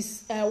and it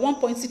is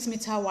 1.6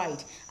 meters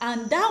wide.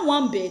 And that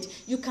one bed,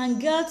 you can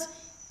get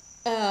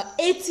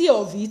 80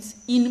 of it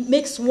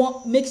makes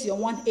your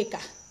 1 acre.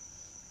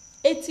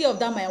 80 of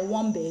them are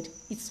one bed.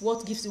 It's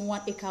what gives you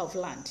 1 acre of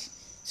land.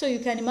 So you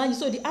can imagine.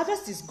 So the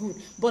harvest is good,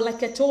 but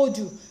like I told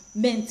you,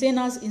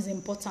 maintenance is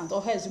important,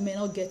 or else you may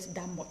not get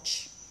that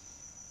much.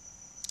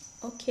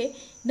 Okay,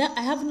 now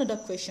I have another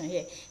question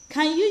here.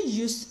 Can you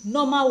use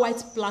normal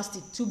white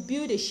plastic to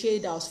build a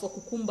shade house for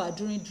cucumber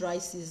during dry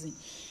season?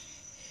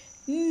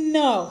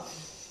 No.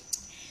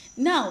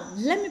 Now,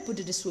 let me put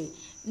it this way.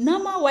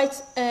 Normal white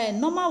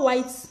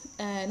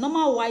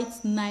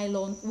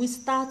nylon, we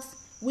start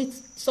with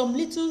some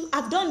little,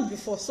 I've done it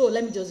before, so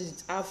let me just do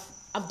it.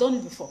 I've done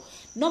it before.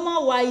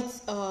 Normal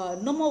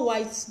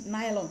white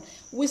nylon,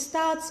 we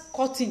start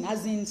cutting,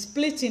 as in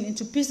splitting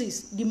into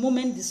pieces the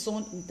moment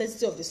the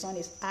intensity of the sun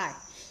is high.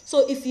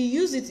 So if you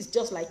use it, it's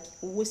just like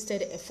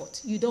wasted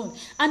effort. You don't.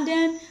 And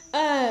then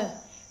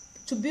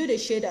to build a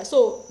shade house.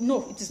 So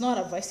no, it is not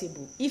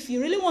advisable. If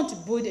you really want to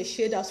build a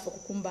shade house for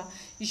cucumber,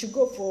 you should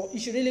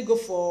really go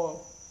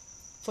for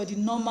the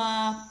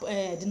normal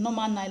nylon, the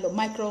normal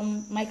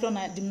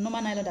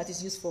nylon that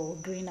is used for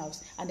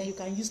greenhouse, and then you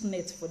can use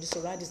net for the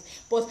surroundings.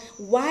 But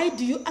why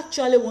do you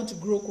actually want to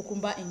grow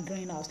cucumber in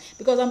greenhouse?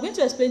 Because I'm going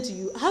to explain to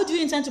you, how do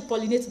you intend to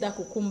pollinate that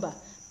cucumber?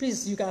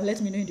 Please, you can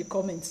let me know in the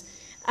comments.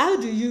 How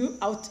do you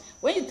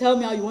when you tell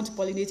me how you want to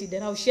pollinate it,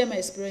 then I'll share my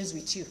experience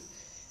with you.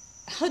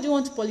 How do you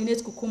want to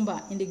pollinate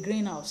cucumber in the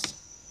greenhouse?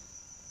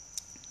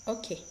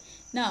 Okay,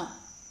 now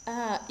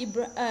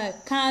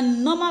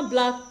can normal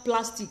black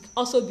plastic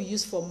also be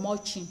used for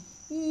mulching?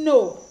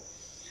 No.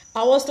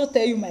 I'll also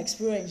tell you my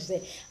experience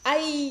there.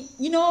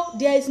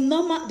 There's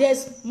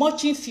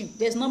mulching film.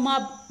 There's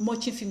normal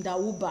mulching film that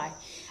we'll buy.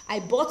 I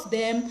bought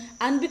them,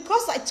 and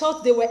because I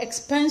thought they were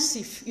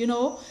expensive,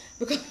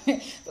 because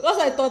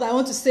I thought I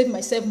want to save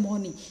myself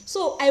money,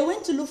 so I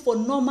went to look for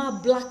normal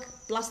black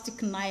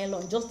plastic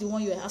nylon, just the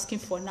one you are asking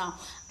for now.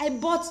 I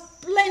bought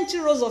plenty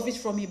rows of it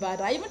from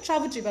Ibadan. I even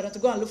traveled to Ibadan to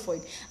go and look for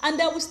it, and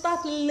then we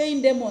start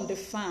laying them on the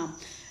farm.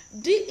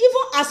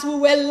 Even as we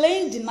were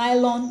laying the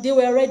nylon, they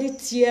were already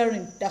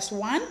tearing. That's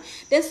one.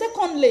 Then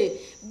secondly,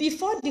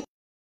 before the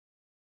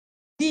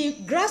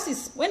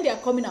grasses, when they are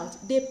coming out,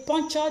 they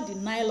puncture the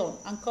nylon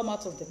and come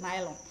out of the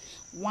nylon.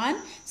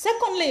 One.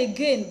 Secondly,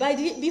 again,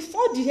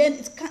 before the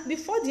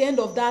end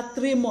of that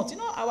 3 months,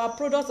 our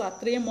products are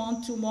 3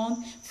 months, 2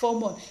 months, 4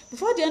 months.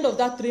 Before the end of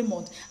that 3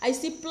 months, I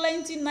see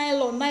plenty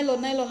nylon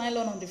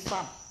on the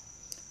farm,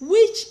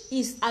 which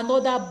is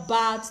another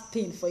bad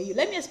thing for you.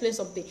 Let me explain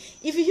something.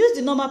 If you use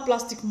the normal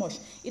plastic mulch,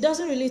 it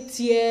doesn't really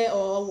tear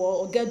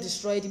or get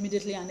destroyed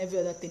immediately and every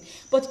other thing.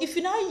 But if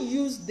you now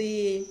use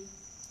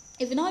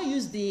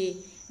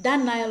that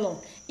nylon,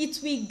 it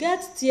will get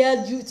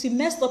teared, it will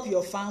mess up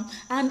your farm,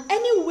 and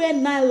anywhere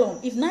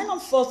if nylon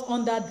falls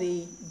under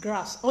the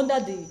grass, under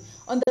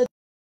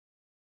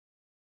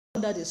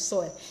the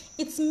soil,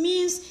 it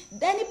means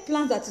any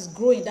plant that is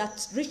growing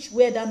that reach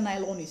where that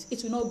nylon is,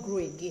 it will not grow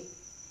again,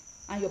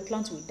 and your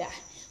plant will die.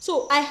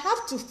 So I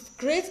have to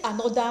create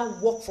another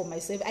work for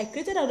myself. I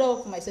created another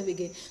work for myself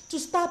again to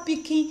start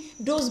picking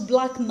those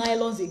black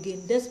nylons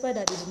again, despite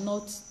that they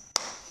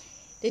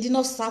did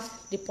not serve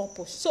the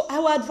purpose. So I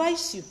will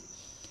advise you,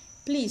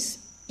 please,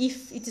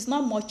 if it is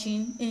not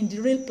mulching in the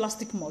real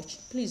plastic mulch,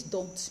 please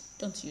don't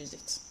use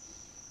it.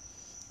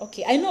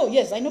 Okay, I know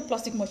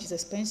plastic mulch is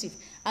expensive,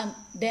 and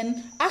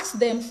then ask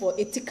them for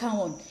a thicker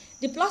one.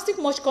 The plastic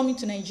mulch coming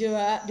to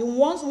Nigeria, the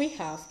ones we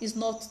have is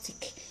not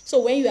thick. So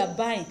when you are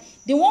buying,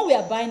 the one we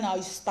are buying now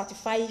is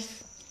 35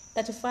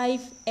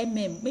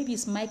 maybe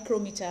it's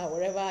micrometer or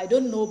whatever, I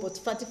don't know, but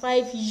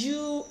 35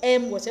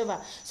 whatever.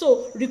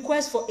 So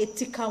request for a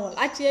thicker one.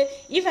 Actually,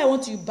 if I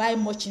want to buy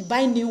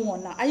new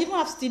one now, I even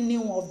have still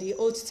new one of the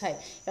old type.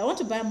 If I want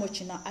to buy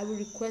mulching now, I will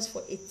request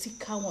for a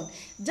thicker one.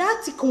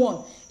 That thick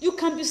one, you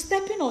can be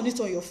stepping on it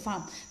on your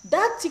farm.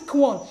 That thick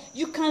one,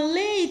 you can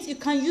lay it, you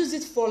can use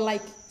it for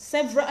like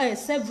several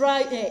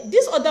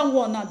this other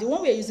one now, the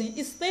one we are using,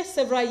 it stays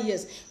several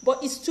years,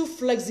 but it's too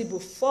flexible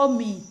for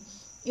me.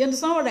 You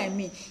understand what I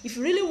mean? If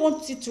you really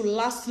want it to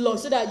last long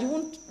so that you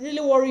won't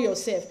really worry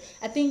yourself,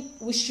 I think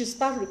we should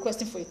start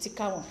requesting for a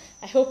thicker one.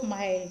 I hope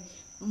my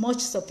mulch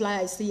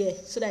supplier is here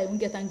so that I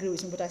won't get angry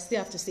with him, but I still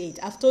have to say it.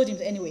 I've told him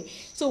anyway.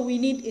 So we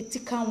need a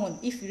thicker one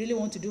if you really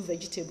want to do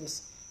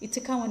vegetables. A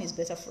thicker one is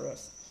better for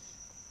us.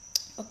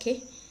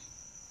 Okay.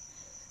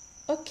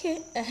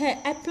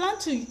 I plan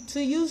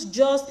to use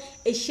just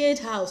a shade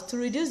house to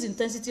reduce the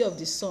intensity of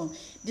the sun.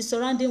 The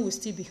surrounding will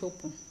still be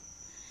open.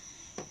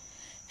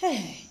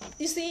 Hey,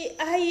 you see,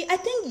 I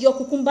think your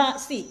cucumber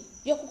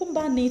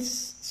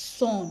needs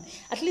sun.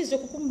 At least your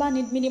cucumber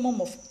needs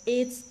minimum of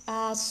 8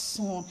 hours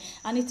sun.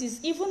 And it is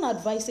even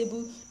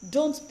advisable,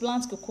 don't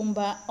plant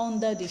cucumber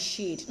under the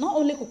shade. Not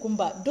only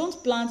cucumber,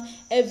 don't plant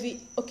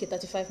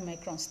 35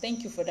 microns.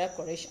 Thank you for that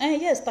correction.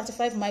 Yes,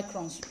 35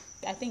 microns,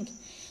 I think.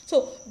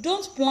 So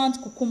don't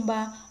plant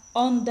cucumber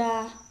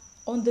under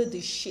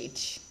the shade.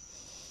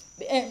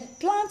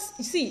 Plants,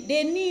 you see,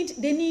 they need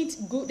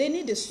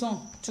the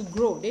sun to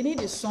grow. They need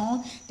the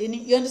sun.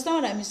 You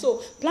understand what I mean?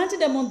 So planting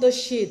them under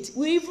shade,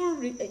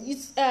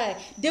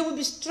 they will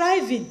be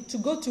striving to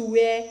go to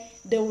where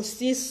they will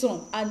see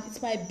sun, and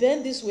it might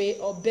bend this way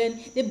or they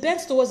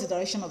bend towards the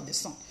direction of the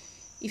sun.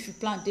 If you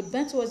plant, they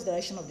bend towards the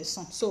direction of the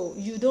sun. So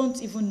you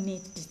don't even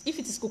need it. If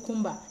it is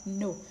cucumber,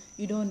 no,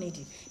 you don't need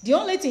it. The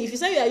only thing, if you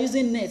say you are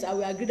using net, I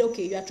will agree,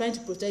 okay, you are trying to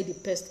protect the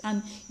pest,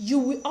 and you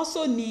will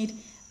also need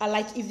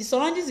like if the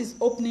surroundings is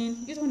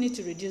opening, you don't need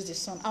to reduce the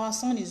sun. Our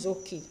sun is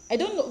okay. I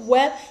don't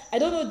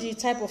know the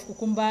type of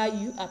cucumber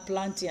you are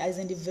planting, as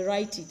in the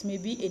variety. It may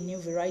be a new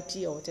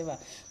variety or whatever.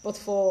 But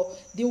for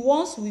the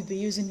ones we'll be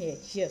using here,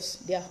 yes,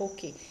 they are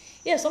okay.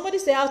 Yes, somebody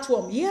say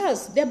outworm.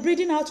 Yes, they're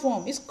breeding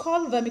outworm. It's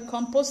called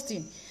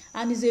vermicomposting,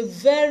 and it's a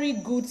very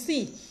good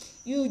thing.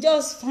 You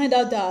just find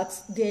out that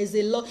there is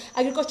a lot.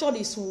 Agriculture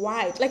is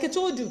wide. Like I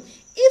told you,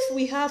 if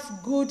we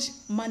have good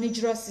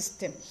managerial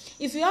system,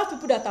 if you have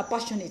people that are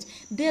passionate,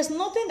 there's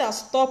nothing that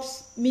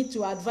stops me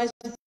to advise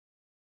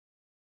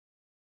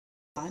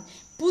land,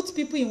 put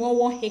people in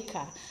one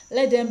acre,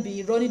 let them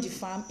be running the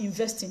farm,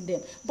 invest in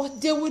them.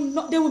 But they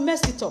will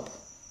mess it up.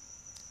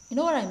 You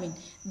know what I mean?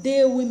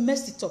 They will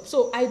mess it up.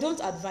 So I don't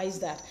advise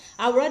that.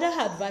 I would rather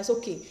advise,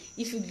 okay,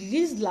 if you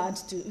lease land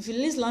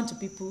to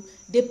people,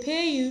 they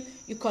pay you,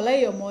 you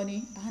collect your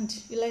money, and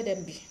you let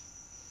them be.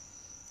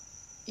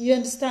 You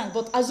understand?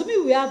 But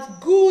assuming we have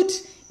good,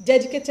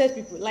 dedicated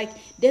people, like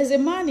there's a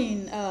man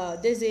in I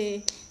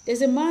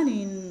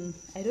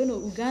don't know,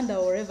 Uganda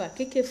or wherever,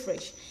 KK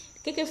Fresh.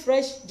 KK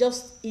Fresh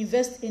just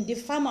invest in the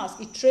farmers.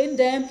 He train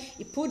them,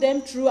 he put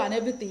them through and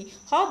everything.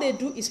 How they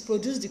do is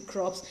produce the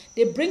crops,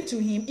 they bring to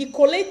him, he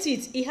collect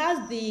it. He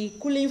has the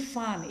cooling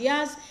fan, he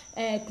has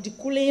the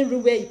cooling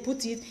room where he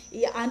put it,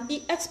 and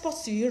he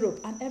exports to Europe,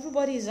 and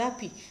everybody is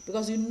happy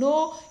because you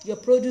know your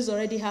produce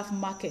already have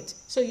market.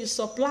 So you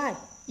supply.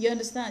 You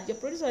understand? Your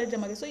produce already have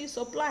market, so you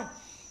supply.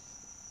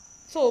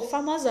 So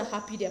farmers are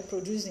happy they are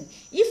producing.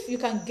 If you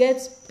can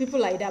get people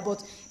like that,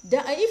 but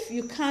if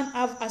you can't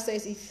have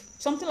access, if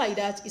something like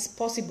that is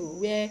possible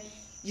where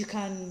you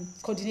can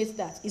coordinate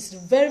that, it's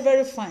very,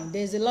 very fine.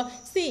 There's a lot.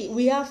 See,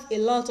 we have a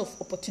lot of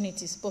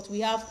opportunities, but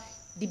we have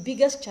the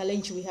biggest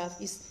challenge we have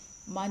is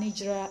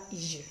managerial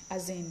issue,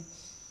 as in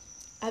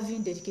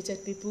having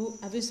dedicated people,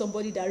 having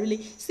somebody that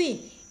really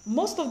see.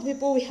 Most of the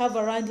people we have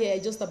around here are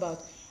just about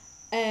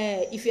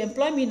if you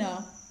employ me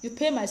now, you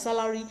pay my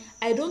salary.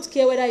 I don't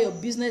care whether your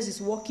business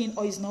is working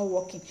or is not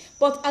working.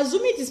 But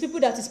assuming it is people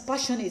that is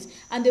passionate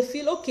and they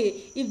feel,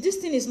 okay, if this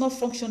thing is not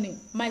functioning,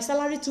 my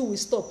salary too will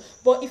stop.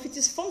 But if it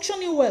is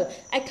functioning well,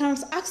 I can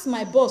ask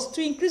my boss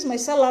to increase my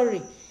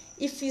salary.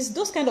 If it's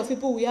those kind of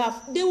people we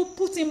have, they will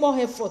put in more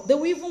effort. They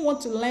will even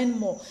want to learn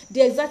more.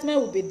 The excitement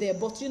will be there.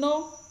 But you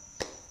know,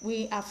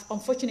 we are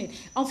unfortunate.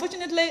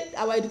 Unfortunately,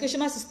 our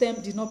educational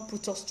system did not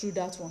put us through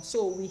that one.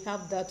 So we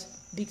have that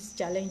big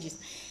challenges.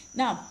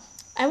 Now,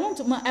 I want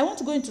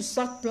to go into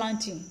sack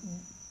planting.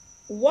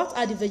 What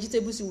are the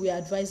vegetables you will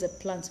advise a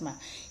plant, ma?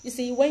 You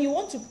see, when you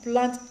want to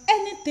plant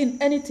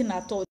anything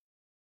at all,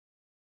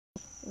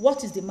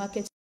 what is the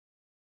market?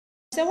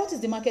 I say, what is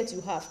the market you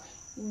have?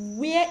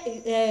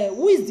 Where,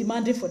 who is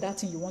demanding for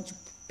that thing you want to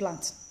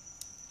plant?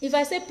 If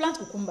I say plant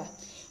cucumber,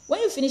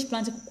 when you finish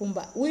planting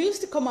cucumber, will you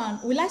still come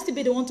and will I still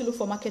be the one to look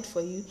for market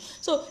for you?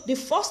 So the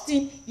first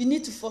thing you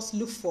need to first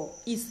look for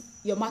is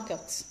your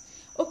market.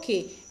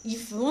 Okay,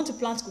 if you want to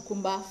plant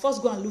cucumber,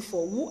 first go and look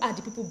for who are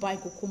the people buying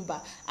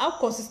cucumber. How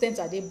consistent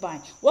are they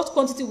buying? What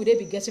quantity will they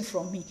be getting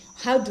from me?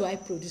 How do I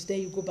produce? Then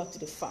you go back to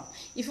the farm.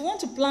 If you want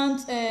to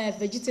plant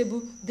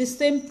vegetable, the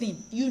same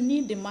thing. You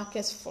need the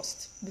market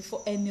first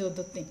before any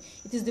other thing.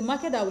 It is the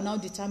market that will now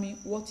determine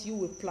what you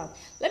will plant.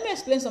 Let me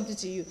explain something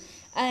to you.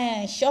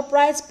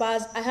 ShopRite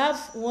pass. I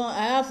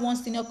have one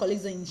senior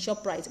colleague in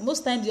ShopRite.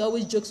 Most times he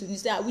always jokes with me,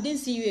 say, we didn't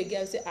see you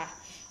again. I say,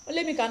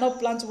 only me cannot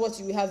plant what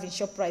you have in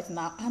ShopRite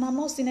now, and I'm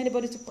not seeing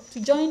anybody to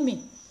join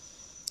me.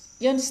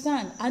 You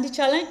understand? And the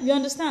challenge, you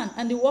understand,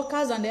 and the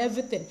workers and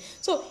everything.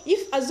 So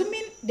if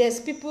assuming there's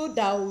people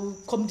that will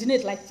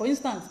coordinate, like for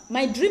instance,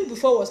 my dream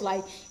before was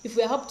like if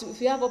we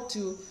have up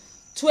to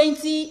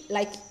 20,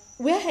 like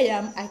where I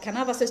am, I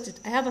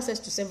have access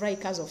to several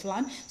acres of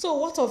land. So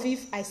what of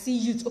if I see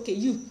youth? Okay,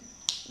 you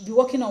be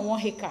working on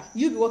 1 acre,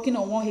 you be working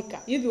on 1 acre,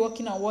 you be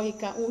working on 1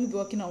 acre, you be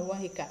working on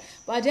 1 acre.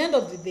 But at the end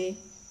of the day,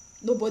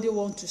 nobody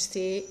wants to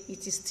stay.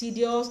 It is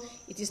tedious.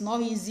 It is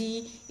not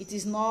easy. It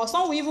is not.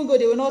 Some will even go.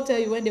 They will not tell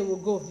you when they will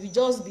go. You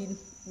just been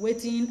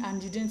waiting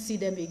and you didn't see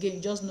them again. You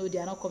just know they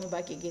are not coming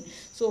back again.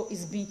 So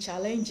it's been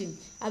challenging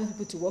having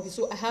people to work with.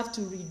 So I have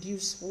to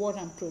reduce what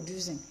I'm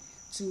producing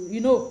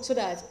to, so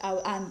that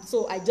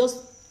I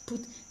just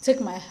take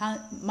my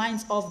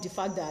minds off the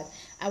fact that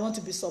I want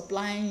to be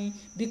supplying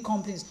big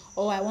companies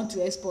or I want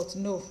to export.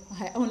 No,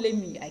 I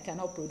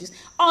cannot produce.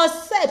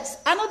 Except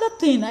another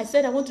thing I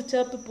said I want to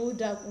tell people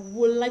that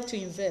would like to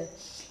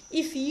invest.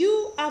 If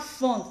you have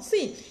fun,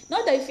 see,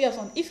 not that if you have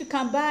fun, if you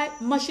can buy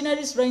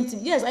machineries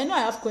renting. Yes, I know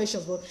I have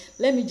questions, but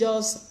let me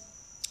just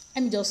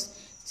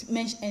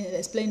mention and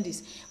explain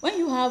this. When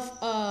you have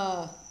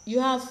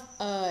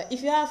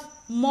if you have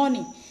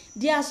money,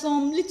 there are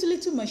some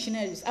little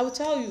machineries. I will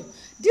tell you,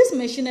 these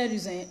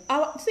machineries,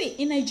 see,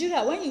 in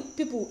Nigeria,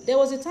 there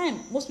was a time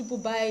most people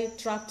buy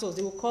tractors.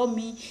 They will call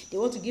me, they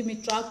want to give me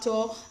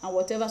tractor and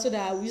whatever, so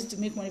that I used to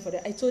make money for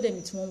them. I told them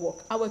it won't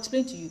work. I will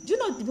explain to you. Do you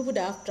know the people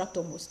that have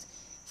tractor most?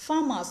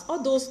 Farmers,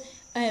 all those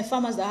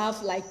farmers that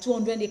have like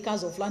 200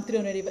 acres of land,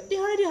 300 acres, they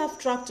already have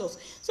tractors.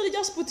 So they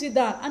just put it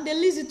down and they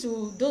lease it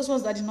to those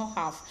ones that do not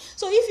have.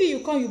 So if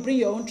you bring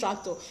your own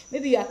tractor,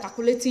 maybe you are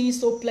calculating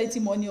so plenty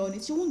money on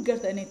it, you won't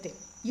get anything.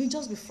 You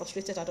just be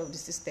frustrated out of the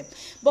system.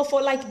 But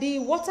for like the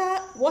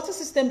water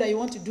system that you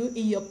want to do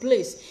in your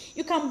place,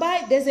 you can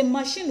buy. There's a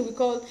machine we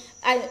call.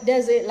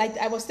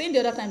 I was saying the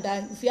other time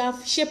that if you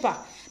have shaper,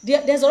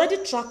 there's already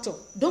tractor.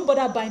 Don't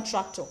bother buying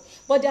tractor.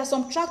 But there are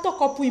some tractor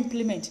couple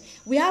implement.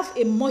 We have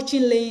a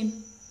mulching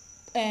lane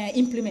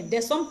implement.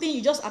 There's something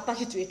you just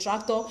attach it to a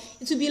tractor.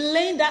 It will be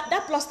laying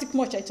that plastic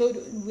mulch I told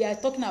you we are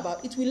talking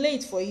about. It will lay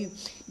it for you.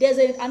 There's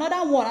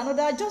another one,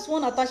 just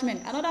one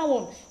attachment. Another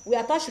one we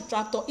attach to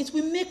tractor. It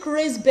will make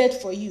raised bed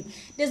for you.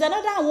 There's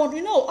another one.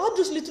 You know, all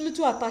those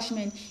little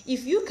attachments.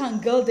 If you can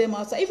girl them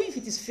outside, even if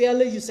it is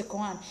fairly used second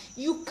hand,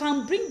 you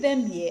can bring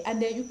them here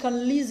and then you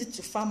can lease it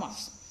to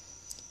farmers.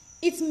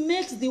 It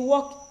makes the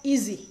work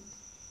easy.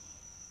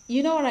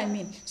 You know what I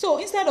mean? So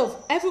instead of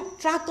every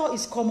tractor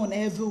is common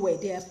everywhere,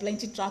 there are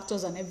plenty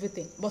tractors and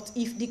everything. But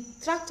if the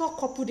tractor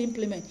coupled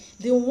implement,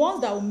 the ones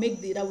that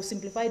will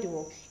simplify the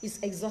work, is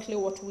exactly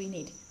what we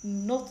need,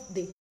 not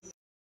the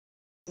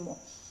more.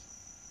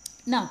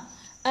 Now,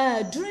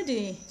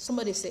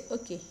 somebody say,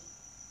 okay,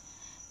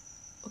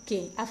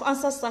 I've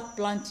answered start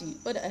planting.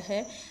 But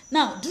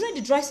now during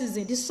the dry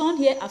season, the sun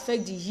here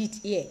affects the heat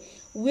here.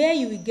 Where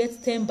you will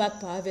get 10 bags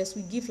per harvest,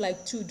 we give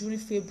like 2 during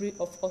February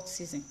of hot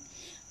season.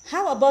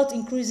 How about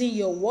increasing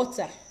your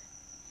water?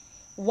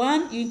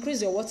 1, you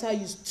increase your water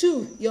use.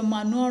 2, your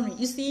manuring.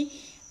 You see,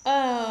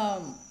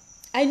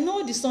 I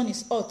know the sun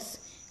is hot.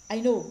 I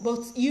know,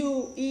 but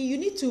you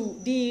need to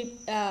the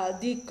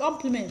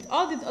complement,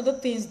 all the other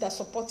things that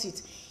support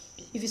it.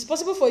 If it's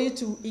possible for you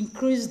to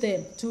increase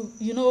them, to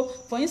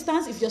for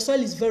instance, if your soil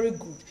is very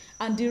good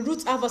and the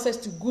roots have access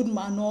to good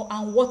manure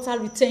and water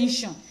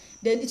retention,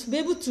 then it will be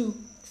able to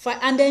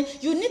and then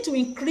you need to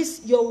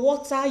increase your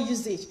water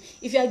usage.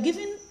 If you are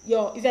giving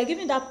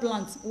that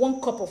plant 1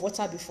 cup of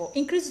water before,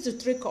 increase it to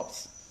 3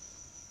 cups.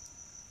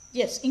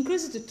 Yes,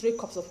 increase it to 3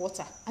 cups of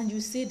water, and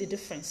you see the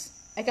difference.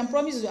 I can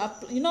promise you.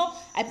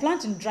 I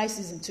plant in dry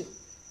season too.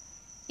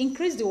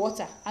 Increase the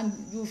water, and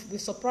you'll be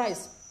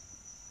surprised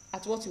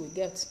at what you will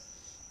get.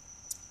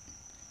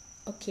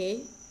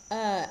 Okay.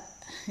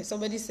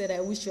 Somebody said, I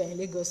wish you were in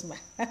Lagos, ma.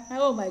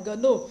 Oh my God,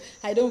 no,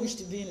 I don't wish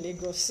to be in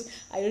Lagos.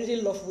 I really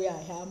love where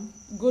I am.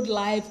 Good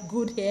life,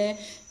 good hair,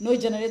 no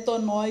generator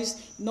noise,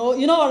 no,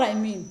 you know what I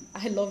mean.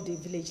 I love the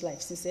village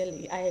life,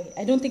 sincerely.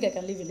 I don't think I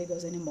can live in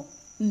Lagos anymore.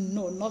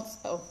 No, not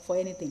for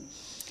anything.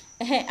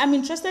 I'm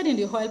interested in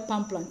the oil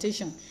palm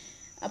plantation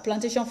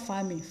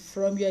farming.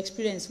 From your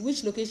experience,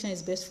 which location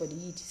is best for the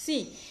yield?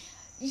 See,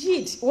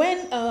 yield,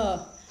 when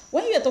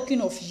you are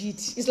talking of yield,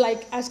 it's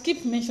like I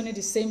keep mentioning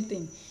the same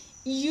thing.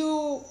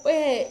 Yield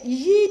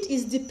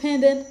is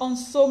dependent on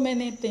so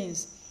many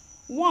things.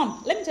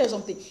 1, let me tell you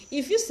something.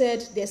 If you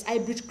said there's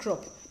hybrid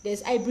crop,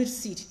 there's hybrid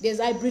seed, there's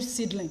hybrid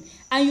seedling,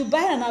 and you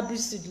buy an hybrid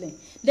seedling,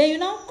 then you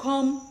now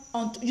go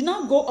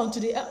onto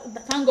the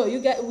thank God you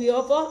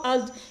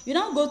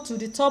now go to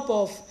the top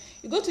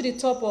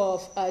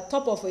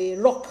of a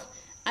rock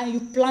and you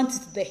plant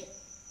it there.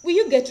 Will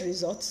you get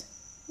results?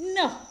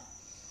 No.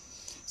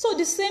 So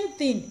the same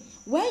thing.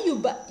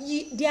 When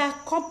there are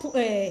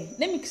couplements.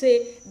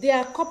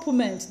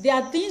 There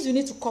are things you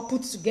need to couple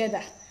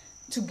together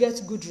to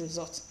get good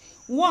results.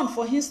 1,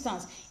 for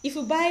instance, if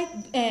you buy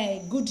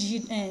good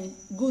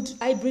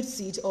hybrid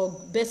seed or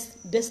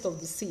best of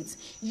the seeds,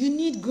 you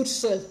need good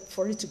soil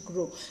for it to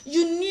grow.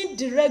 You need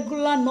the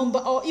regular number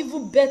or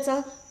even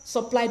better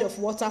supply of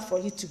water for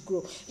it to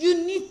grow. You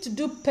need to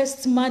do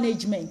pest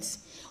management.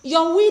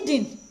 Your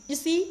weeding. You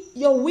see,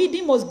 your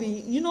weeding must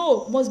be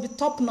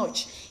top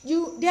notch.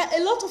 There are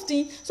a lot of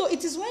things. So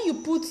it is when you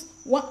put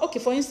one. Okay,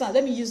 for instance,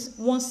 let me use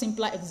one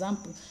simpler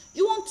example.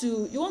 You want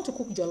to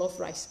cook jollof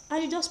rice,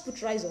 and you just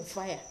put rice on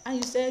fire, and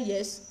you say,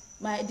 yes,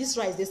 this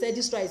rice. They say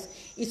this rice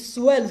is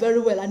well, very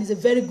well, and it's a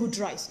very good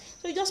rice.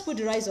 So you just put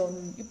the rice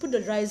on. You put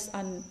the rice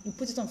and you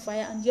put it on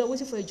fire, and you're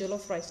waiting for your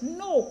jollof rice.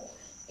 No.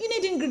 You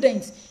need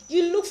ingredients.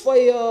 You look for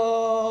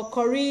your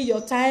curry, your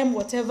thyme,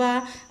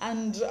 whatever,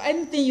 and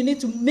anything you need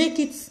to make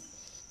it.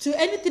 To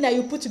anything that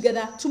you put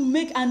together to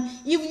make, and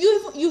you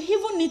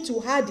even need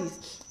to add it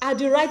at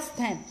the right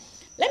time.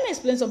 Let me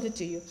explain something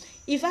to you.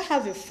 If I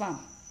have a farm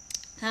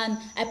and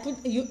I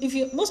put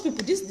most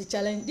people, this is the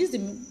challenge, this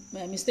is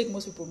the mistake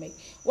most people make.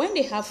 When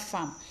they have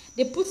farm,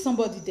 they put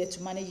somebody there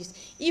to manage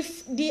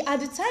it. At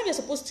the time you're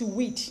supposed to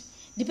weed,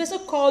 the person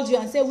called you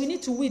and said, we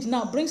need to weed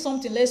now, bring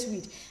something, let's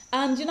weed.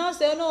 And you now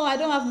say, oh, no, I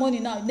don't have money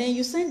now. Then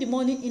you send the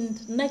money in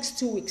the next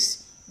 2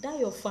 weeks. That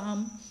your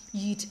farm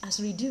yield has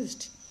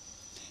reduced.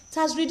 It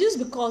has reduced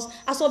because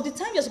as of the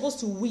time you're supposed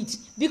to weed,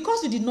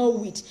 because you did not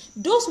weed,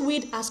 those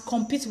weed has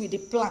compete with the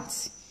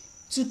plants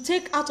to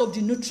take out of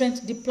the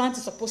nutrient the plant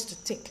is supposed to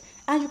take,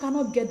 and you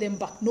cannot get them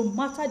back no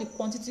matter the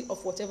quantity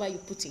of whatever you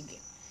put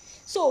again.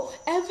 So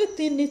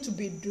everything need to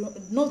be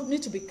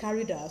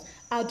carried out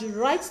at the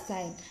right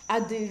time,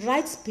 at the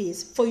right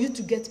space for you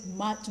to get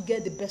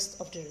the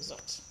best of the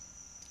results.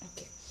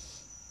 Okay.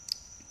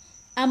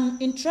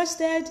 I'm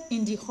interested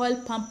in the oil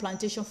palm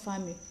plantation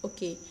farming.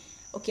 Okay,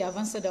 I've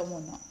answered that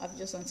one now. I've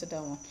just answered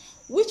that one.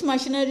 Which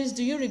machineries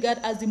do you regard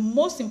as the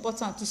most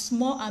important to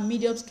small and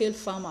medium-scale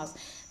farmers?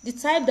 The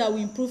type that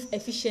will improve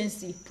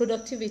efficiency,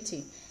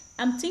 productivity.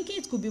 I'm thinking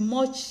it could be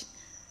mulch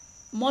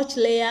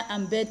layer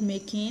and bed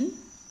making.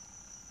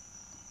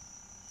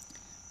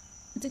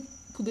 It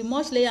could be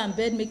mulch layer and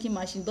bed making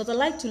machine, but I'd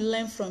like to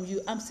learn from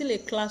you. I'm still a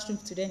classroom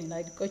student in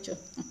agriculture.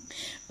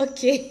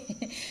 Okay.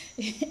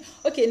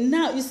 Okay,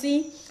 now you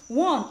see,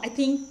 One, I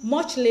think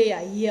mulch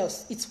layer,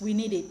 yes, we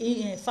need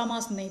it.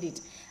 Farmers need it.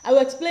 I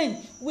will explain.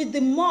 With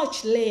the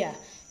mulch layer,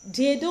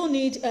 they don't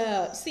need,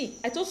 see,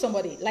 I told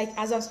somebody, like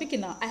as I'm speaking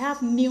now, I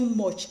have new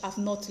mulch I've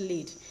not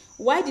laid.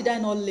 Why did I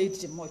not lay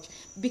the mulch?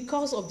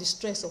 Because of the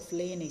stress of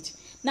laying it.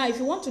 Now, if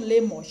you want to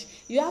lay mulch,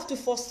 you have to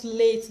first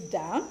lay it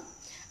down,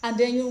 and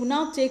then you will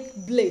now take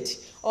blade,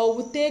 or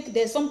we take,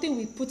 there's something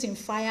we put in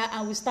fire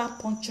and we start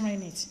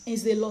puncturing it.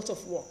 It's a lot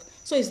of work.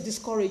 So it's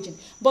discouraging.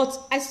 But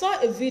I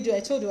saw a video, I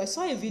told you, I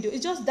saw a video,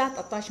 it's just that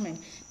attachment.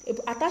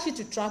 Attach it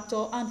to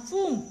tractor and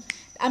boom.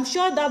 I'm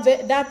sure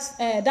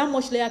that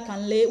mulch layer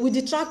can lay with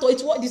the tractor.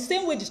 It's the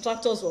same way the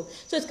tractors work.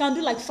 So it can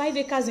do like 5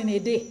 acres in a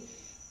day.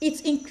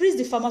 It increased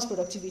the farmer's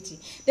productivity.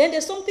 Then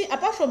there's something,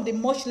 apart from the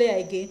mulch layer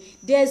again,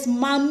 there's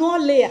manure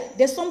layer.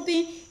 There's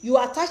something you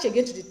attach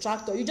again to the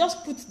tractor. You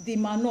just put the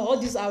manure, all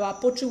these our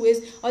poultry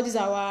waste, all these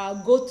our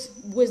goat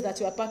waste that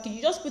you are packing,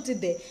 you just put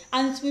it there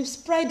and it will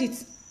spread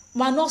it.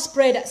 Manure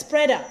spreader,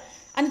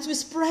 and it will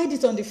spread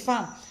it on the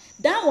farm.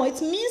 That one, it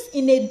means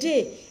in a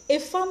day, a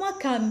farmer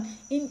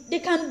they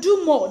can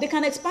do more. They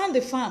can expand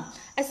the farm.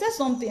 I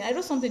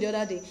wrote something the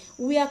other day.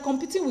 We are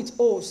competing with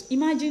oats.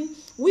 Imagine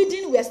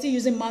weeding, we are still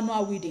using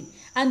manual weeding.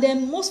 And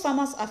then most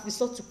farmers have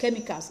resort to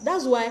chemicals.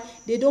 That's why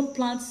they don't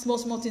plant small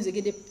things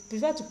again. They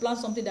prefer to plant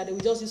something that they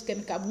will just use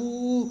chemical.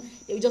 Ooh,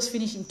 they will just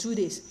finish in 2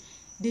 days.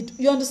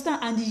 You understand?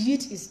 And the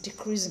yield is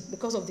decreasing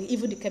because of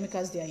even the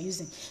chemicals they are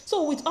using.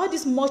 So with all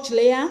this mulch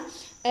layer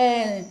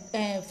and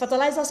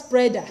fertilizer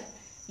spreader,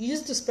 you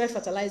use it to spread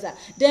fertilizer.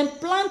 Then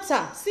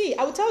planter. See,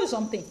 I will tell you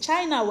something.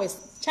 China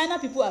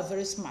people are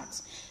very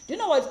smart. Do you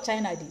know what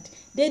China did?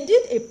 They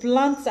did a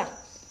planter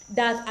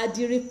that at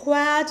the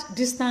required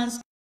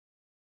distance.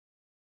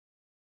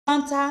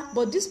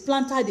 But this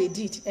planter they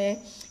did,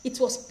 it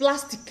was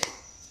plastic.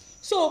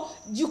 So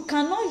you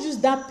cannot use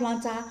that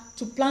planter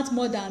to plant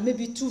more than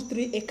maybe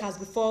 2-3 acres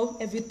before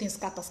everything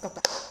scatter.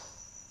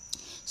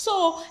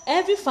 So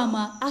every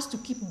farmer has to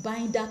keep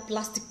buying that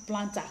plastic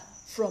planter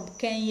from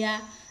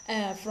Kenya,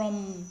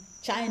 from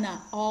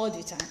China all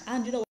the time.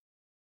 And you know what?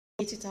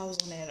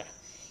 80,000 naira.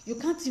 You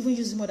can't even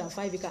use more than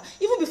 5 acres.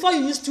 Even before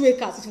you use 2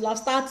 acres, it will have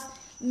started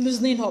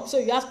loosening up. So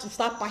you have to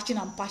start patching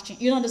and patching.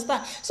 You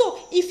understand? So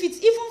if it's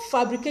even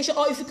fabrication,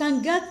 or if you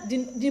can get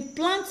the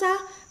planter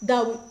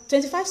that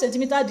 25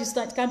 centimeter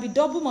distance, can be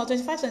double or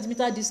 25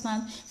 centimeter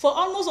distance for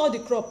almost all the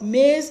crop,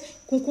 maize,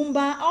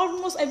 cucumber,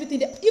 almost everything.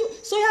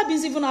 Soya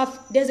beans even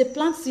there's a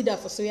plant seeder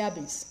for soya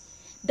beans.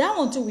 That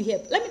one too will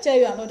help. Let me tell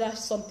you another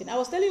something. I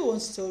was telling you one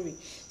story.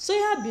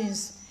 Soya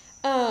beans,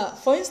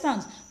 for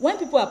instance, when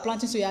people are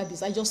planting soya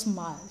beans, I just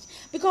smiled.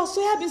 Because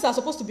soya beans are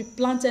supposed to be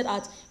planted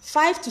at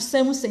 5 to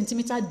 7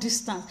 centimeter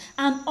distance.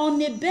 And on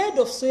a bed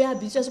of soya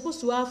beans, you're supposed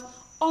to have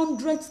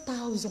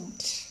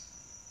 100,000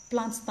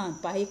 plant stand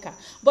per acre.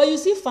 But you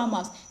see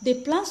farmers, they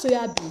plant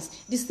soya beans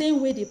the same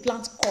way they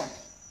plant corn.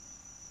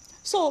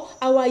 So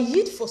our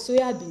yield for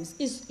soya beans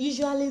is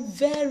usually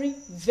very,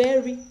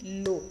 very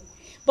low.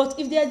 But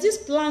if there's this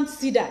plant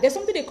seeder, there's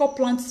something they call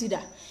plant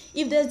seeder.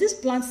 If there's this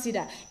plant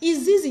seeder,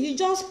 it's easy. You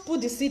just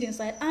put the seed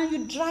inside and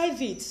you drive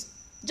it,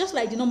 just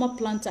like the normal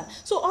planter.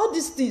 So all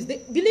these things,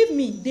 believe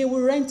me, they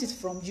will rent it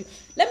from you.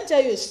 Let me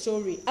tell you a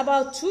story.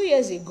 About 2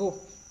 years ago,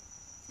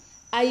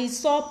 I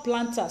saw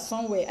planter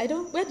somewhere.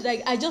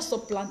 I just saw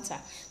planter.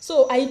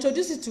 So I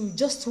introduced it to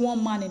just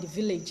one man in the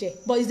village.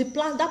 But it's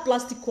that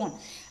plastic one.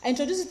 I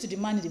introduced it to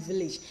the man in the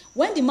village.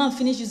 When the man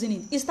finished using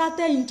it, he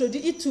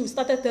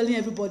started telling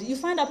everybody. You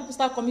find out people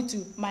start coming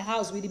to my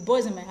house with the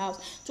boys in my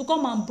house to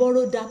come and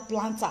borrow that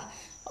planter.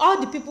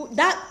 All the people,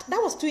 that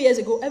was 2 years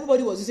ago,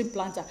 everybody was using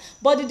planter.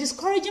 But the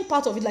discouraging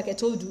part of it, like I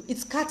told you,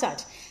 it's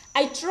scattered.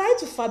 I tried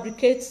to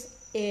fabricate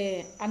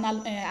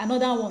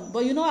another one,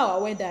 but you know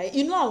our weather,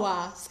 you know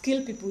our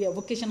skilled people here,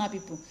 vocational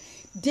people,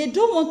 they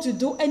don't want to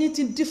do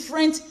anything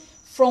different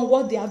from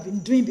what they have been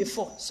doing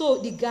before. So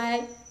the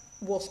guy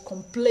was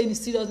complaining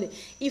seriously.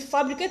 He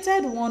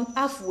fabricated one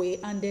halfway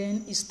and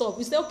then he stopped.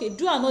 We said, okay,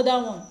 do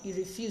another one. He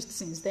refused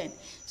since then.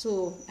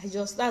 So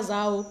that's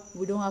how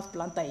we don't have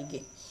planter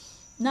again.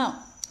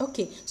 Now,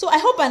 okay, so I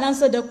hope I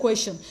answered the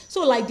question.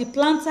 So like the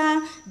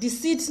planter, the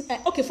seeds,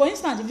 okay, for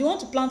instance, if you want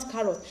to plant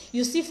carrot,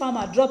 you see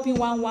farmer dropping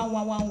one.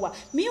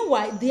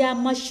 Meanwhile, there are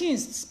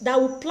machines that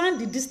will plant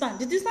the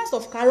distance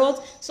of carrot,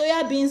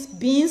 soya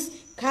beans,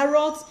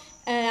 carrots,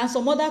 and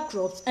some other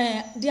crops.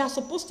 They are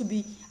supposed to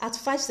be at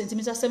 5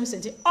 centimeters, 7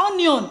 centimeters.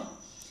 Onion.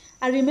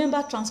 I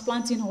remember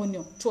transplanting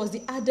onion. It was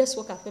the hardest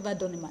work I've ever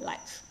done in my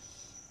life.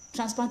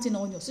 Transplanting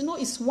onions,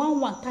 it's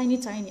one tiny.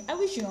 I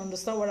wish you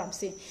understand what I'm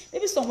saying.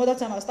 Maybe some other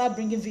time I'll start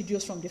bringing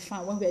videos from the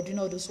farm when we are doing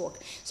all this work.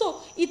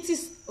 So it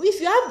is, if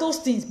you have those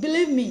things,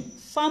 believe me,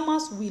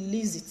 farmers will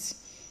lease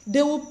it.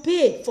 They will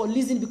pay for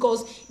leasing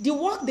because the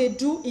work they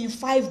do in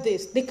 5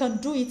 days, they can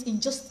do it in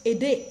just a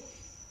day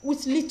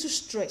with little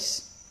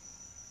stress,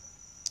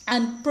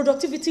 and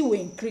productivity will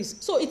increase.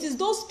 So it is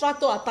those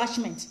tractor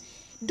attachments.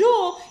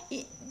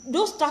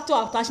 Those tractor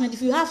attachments,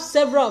 if you have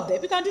several of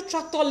them, you can do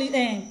tractor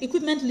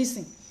equipment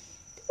leasing.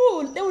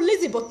 They will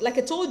lease it, but like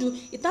I told you,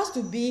 it has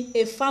to be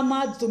a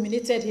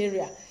farmer-dominated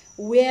area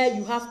where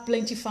you have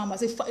plenty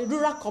farmers, a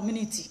rural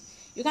community.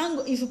 You can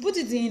go, if you put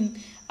it in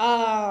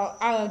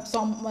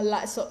some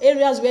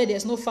areas where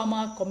there's no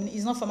farmer community,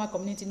 it's not farmer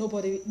community,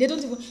 nobody, they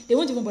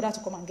won't even bother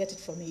to come and get it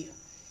from you.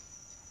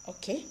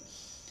 Okay.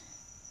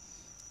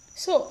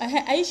 So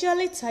I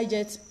usually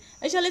target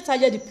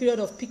the period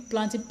of peak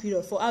planting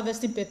period for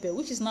harvesting pepper,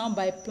 which is now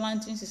by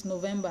planting since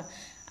November,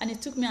 and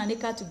it took me an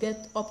acre to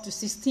get up to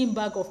 16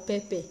 bags of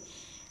pepper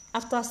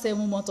after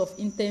 7 months of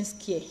intense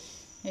care.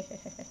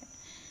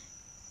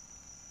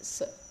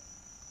 So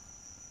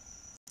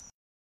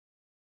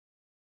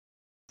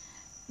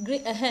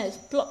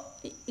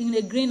in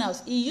a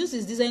greenhouse, he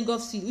uses this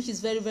engulf seed, which is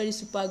very, very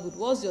super good.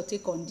 What's your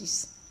take on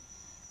this?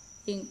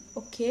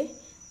 Okay,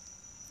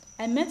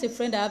 I met a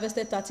friend that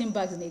harvested 13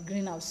 bags in a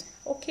greenhouse.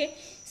 Okay,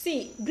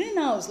 see,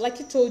 greenhouse, like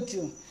he told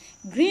you,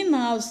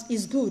 greenhouse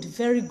is good,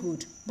 very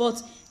good.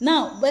 But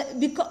now,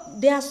 because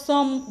there are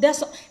some,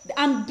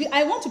 and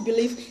I want to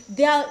believe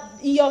there are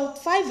in your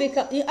 5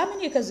 acres. How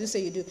many acres do you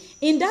say you do?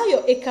 In that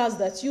your acres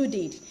that you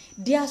did,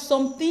 there are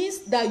some things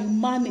that you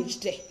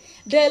manage there.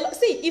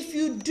 See, if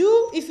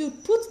you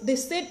put the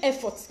same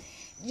effort,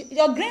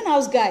 your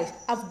greenhouse guy,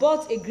 I've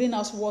bought a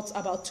greenhouse worth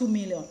about 2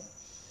 million.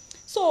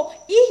 So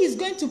he is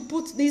going to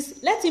put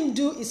this, let him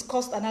do his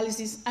cost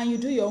analysis, and you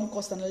do your own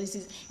cost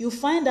analysis. You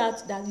find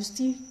out that you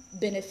still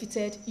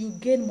benefited, you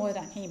gain more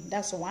than him.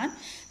 That's one.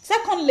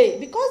 Secondly,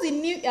 because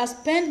he has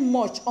spent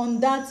much on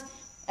that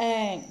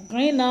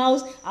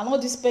greenhouse and all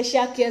the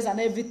special cares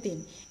and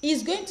everything,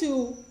 he's going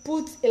to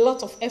put a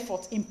lot of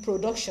effort in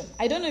production.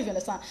 I don't know if you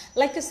understand.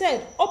 Like I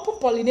said, open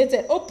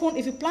pollinated, open,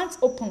 if you plant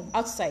open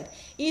outside,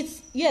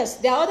 it's, yes,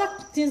 there are other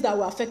things that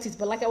will affect it,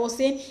 but like I was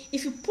saying,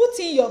 if you put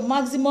in your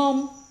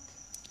maximum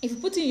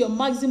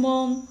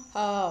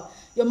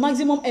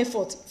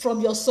effort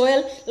from your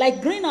soil,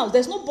 like greenhouse,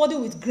 there's nobody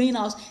with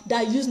greenhouse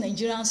that use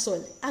Nigerian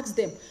soil. Ask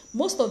them.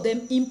 Most of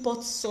them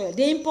import soil.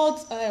 They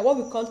import what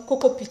we call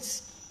cocoa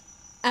pits.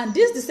 And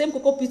this is the same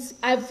cocoa pits.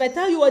 If I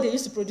tell you what they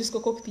used to produce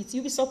cocoa pits,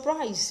 you'll be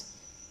surprised.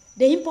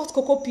 They import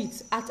cocoa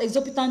pits at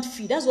exorbitant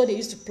fee. That's what they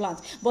used to plant.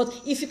 But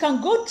if you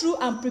can go through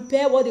and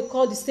prepare what they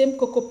call the same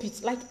cocoa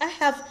pits, like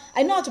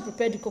I know how to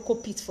prepare the cocoa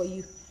pit for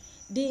you.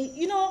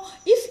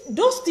 If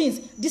those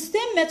things, the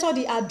same method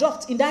they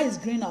adopt in that his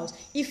greenhouse,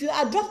 if you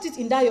adopt it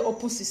in that your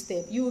open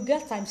system, you will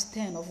get times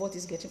 10 of what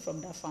he's getting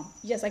from that farm.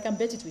 Yes, I can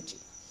bet it with you.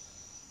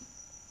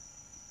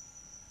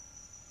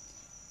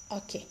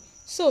 Okay.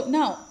 So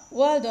now,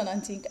 well done,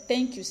 Auntie.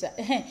 Thank you, sir.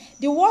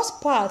 The worst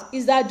part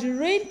is that the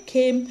rain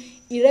came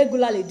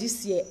irregularly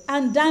this year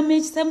and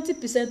damaged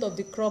 70% of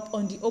the crop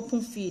on the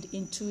open field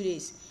in 2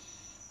 days.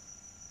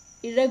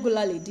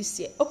 Irregularly this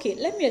year. Okay,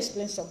 let me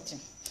explain something.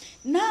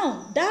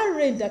 Now, that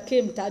rain that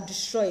came that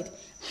destroyed,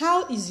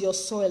 how is your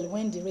soil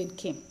when the rain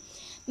came?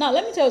 Now,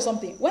 let me tell you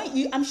something.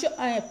 I'm sure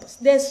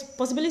there's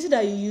possibility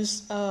that you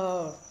use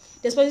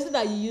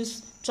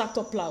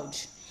tractor plowed.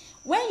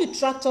 When you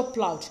tractor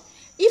plowed,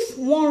 if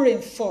one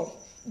rain fall,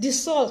 the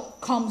soil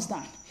comes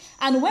down.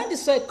 And when the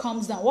soil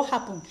comes down, what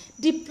happened?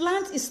 The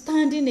plant is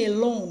standing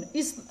alone.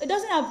 It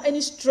doesn't have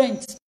any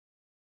strength.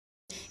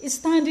 It's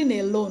standing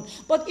alone.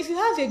 But if you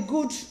have a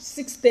good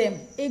system,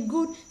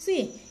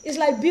 it's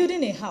like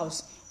building a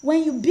house.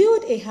 When you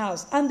build a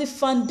house and the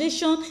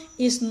foundation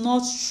is not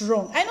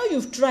strong, I know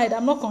you've tried,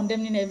 I'm not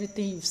condemning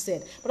everything you've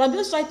said, but I'm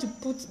just trying to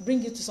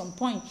bring you to some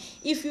point.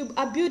 If you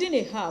are building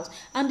a house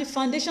and the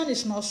foundation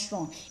is not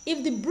strong,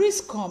 if the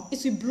breeze comes,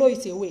 it will blow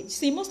it away.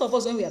 See, most of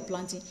us, when we are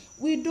planting,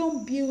 we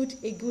don't build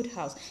a good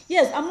house.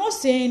 Yes, I'm not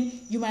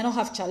saying you might not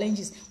have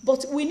challenges,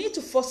 but we need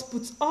to first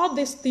put all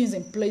these things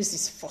in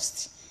places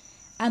first,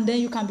 and then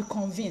you can be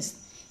convinced.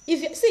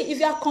 If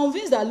you are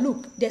convinced that,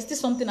 look, there's still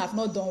something I've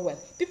not done well,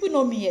 people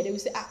know me here, they will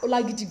say,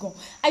 Olagidigon,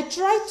 I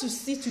try to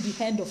see to the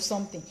end of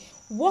something.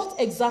 What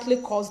exactly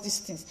caused these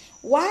things?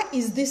 Why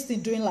is this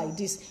thing doing like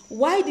this?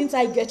 Why didn't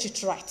I get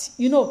it right?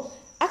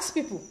 Ask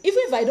people. Even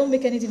if I don't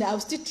make anything, I'll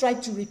still try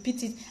to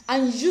repeat it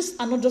and use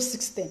another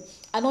system,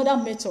 another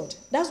method.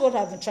 That's what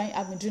I've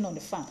been doing on the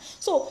farm.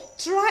 So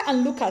try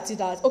and look at it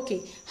as,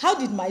 okay, how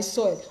did my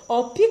soil,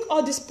 or pick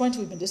all these points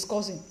we've been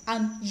discussing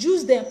and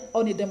use them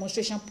on a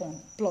demonstration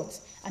plot,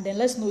 and then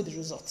let's know the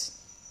results.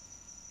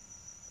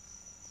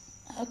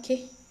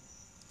 Okay.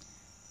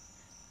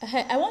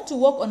 I want to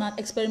work on an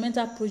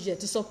experimental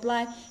project to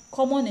supply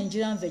common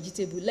Nigerian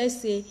vegetable,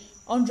 let's say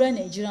 100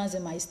 Nigerians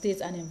in my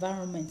state and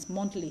environment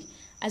monthly,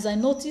 as I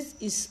notice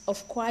is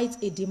of quite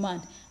a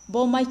demand.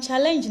 But my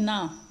challenge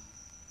now,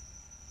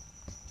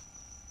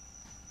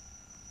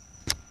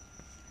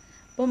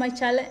 But my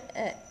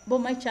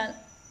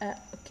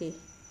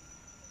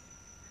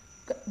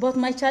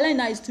challenge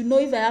now is to know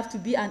if I have to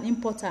be an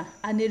importer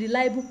and a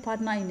reliable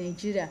partner in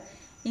Nigeria,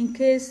 in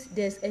case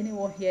there's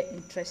anyone here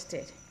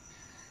interested.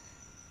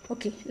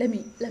 Okay, let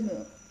me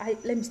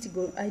still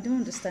go. I don't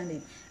understand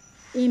it.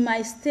 In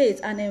my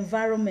state and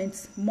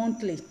environment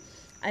monthly,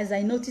 as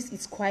I notice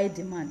it's quite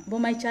demand. But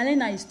my challenge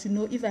now is to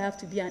know if I have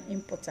to be an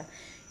importer.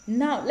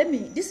 Now,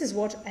 this is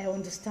what I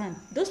understand.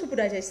 Those people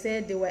that I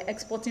said they were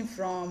exporting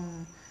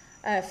from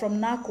from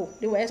NACO.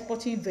 They were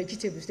exporting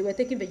vegetables. They were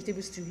taking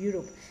vegetables to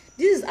Europe.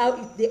 This is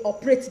how they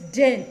operate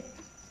then.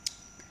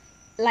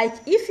 Like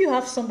if you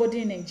have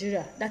somebody in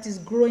Nigeria that is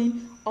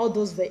growing all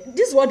those,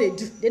 this is what they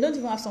do. They don't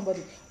even have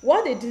somebody.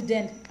 What they do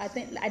then,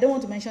 I don't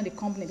want to mention the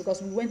company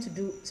because we went to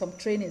do some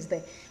trainings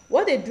there.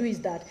 What they do is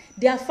that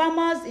there are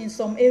farmers in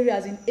some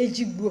areas in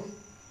Ejigbo.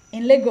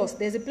 In Lagos,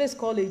 there's a place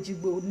called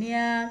Ejigbo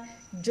near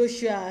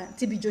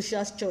TB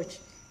Joshua's church,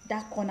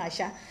 that corner.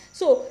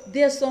 So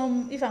there's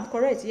some, if I'm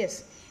correct,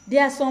 yes.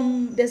 There's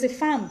a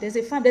farm,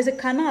 there's a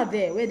canal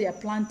there where they are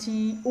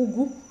planting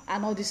ugu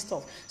and all this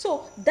stuff.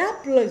 So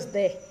that place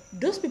there,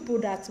 those people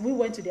that we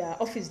went to their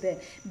office there,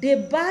 they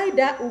buy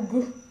that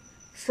ugu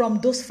from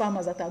those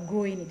farmers that are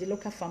growing it, the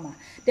local farmer.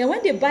 Then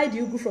when they buy the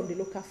ugu from the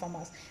local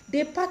farmers,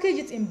 they package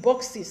it in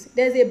boxes.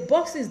 There's a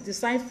boxes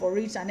designed for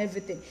it and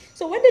everything.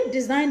 So when they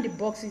design the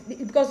boxes,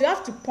 because you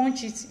have to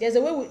punch it, there's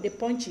a way they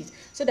punch it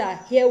so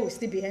that hair will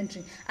still be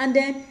entering. And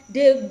then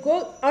they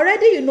go,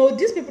 already, you know,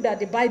 these people that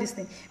they buy this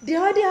thing, they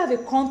already have a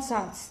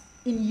contact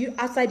in you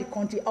outside the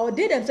country, or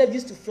they themselves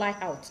used to fly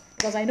out,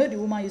 because I know the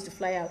woman used to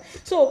fly out.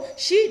 So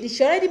she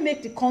already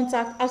make the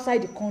contact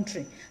outside the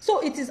country.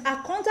 So it is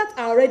a contact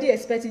are already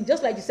expecting,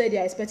 just like you said, they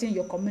are expecting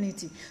your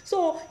community.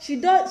 So she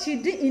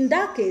did in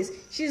that case,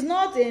 she's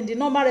not in the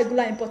normal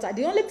regular importer.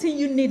 The only thing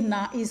you need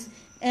now is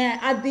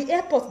at the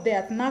airport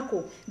there at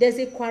NACO, there's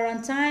a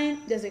quarantine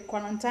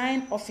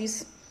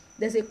office.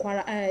 There's a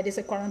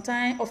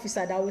quarantine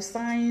officer that will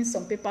sign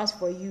some papers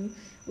for you,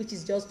 which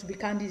is just, to be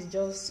candid, is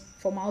just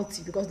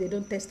formality because they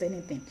don't test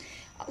anything.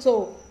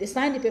 So they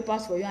sign the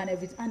papers for you and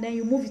everything, and then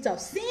you move it out.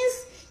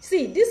 Since,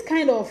 see, this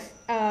kind of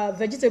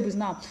vegetables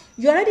now,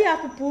 you already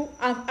have people,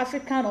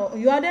 African, or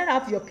you already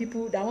have your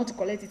people that want to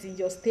collect it in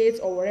your state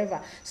or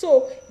wherever.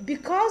 So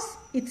because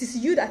it is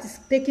you that is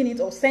taking it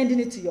or sending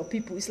it to your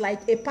people, it's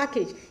like a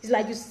package. It's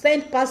like you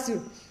send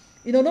parcel.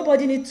 You know,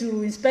 nobody need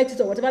to inspect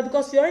it or whatever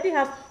because you already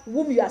have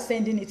whom you are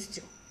sending it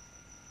to.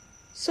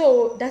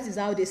 So that is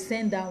how they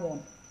send that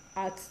one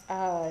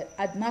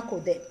at NACO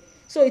there.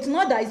 So it's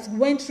not that it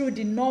went through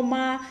the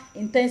normal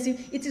intensive.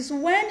 It is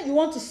when you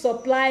want to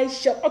supply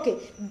shop. Okay,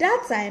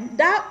 that time,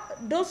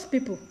 those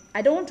people,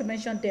 I don't want to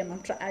mention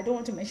them. I don't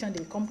want to mention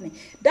the company.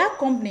 That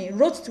company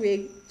wrote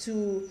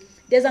to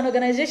there's an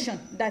organization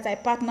that I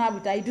partner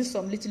with. I do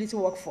some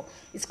little work for.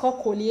 It's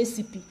called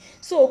CP.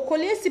 So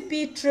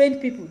CP train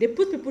people. They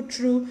put people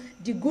through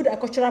the good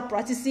agricultural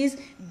practices,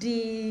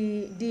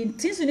 the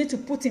things you need to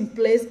put in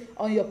place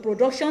on your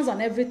productions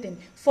and everything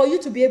for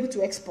you to be able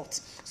to export.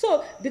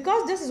 So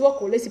because this is what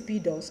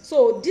CP does.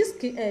 So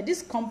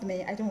this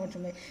company, I don't want to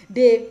make,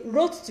 they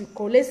wrote to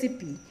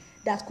CP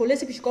that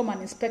CP should come and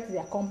inspect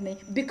their company.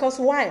 Because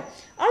why?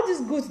 All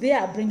these goods they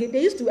are bringing,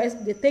 they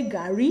take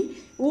gari,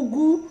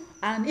 ugu,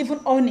 and even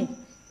honey.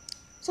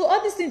 So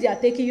all these things they are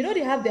taking, you know,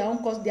 they have their own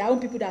cost, their own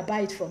people that buy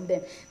it from them.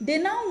 They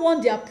now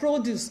want their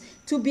produce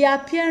to be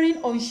appearing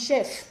on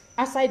shelf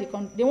outside the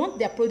country. They want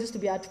their produce to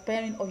be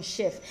appearing on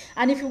shelf.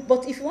 And if you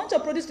want your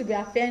produce to be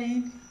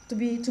appearing, to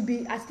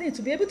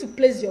be able to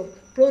place your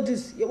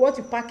produce, what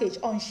you package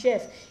on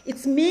shelf,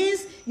 it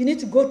means you need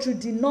to go through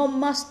the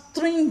normal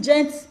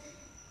stringent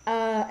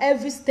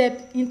every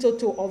step in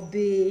total of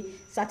the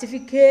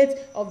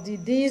certificate, of the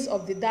this,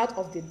 of the that,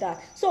 of the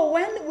that. So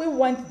when we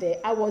went there,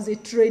 I was a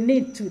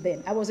trainee to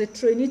them. I was a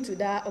trainee to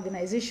that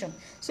organization.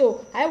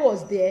 So I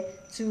was there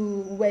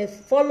were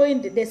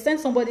following, they sent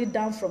somebody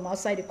down from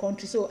outside the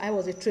country. So I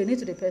was a trainee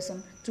to the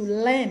person to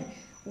learn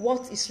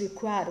what is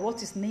required,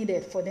 what is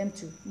needed for them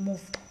to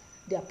move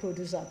their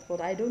produce out.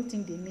 But I don't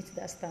think they meet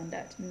that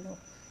standard. No,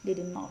 they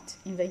did not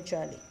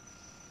eventually.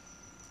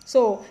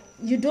 So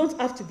you don't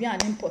have to be an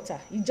importer.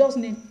 You just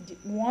need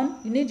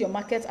you need your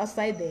market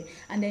outside there,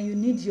 and then you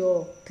need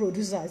your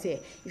producers here.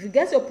 If you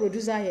get your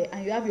producer here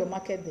and you have your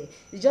market there,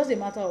 it's just a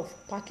matter of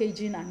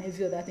packaging and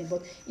every other thing.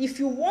 But if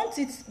you want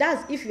it,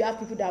 that's if you have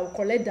people that will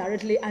collect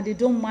directly and they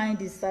don't mind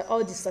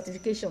all these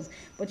certifications.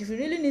 But if you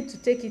really need to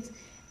take it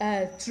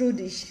through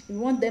this, you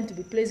want them to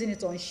be placing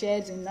it on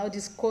shelves and all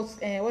these coats,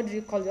 what do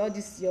you call it, all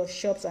these your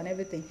shops and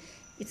everything,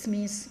 it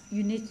means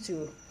you need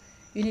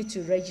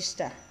to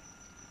register.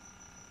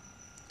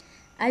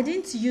 I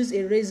didn't use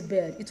a raised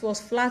bed. It was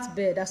flat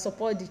bed that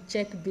support the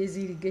check-based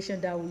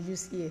irrigation that we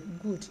use here.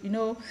 Good. You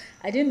know,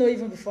 I didn't know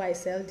even before I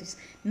sell this.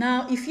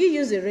 Now, if you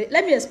use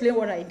let me explain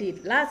what I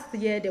did. Last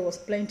year, there was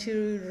plenty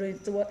rain.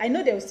 I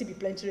know there will still be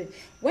plenty rain.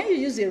 When you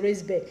use a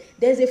raised bed,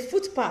 there's a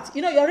footpath.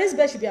 You know, your raised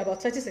bed should be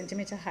about 30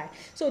 centimeters high.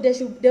 So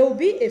there will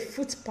be a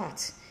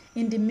footpath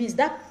in the midst.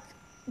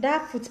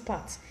 That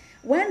footpath.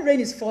 When rain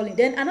is falling,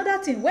 then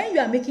another thing, when you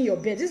are making your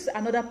bed, this is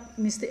another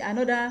mistake,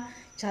 another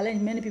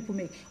challenge many people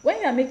make. When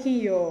you are making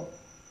your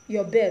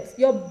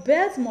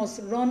beds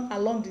must run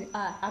along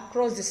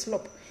across the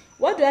slope.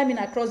 What do I mean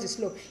across the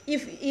slope?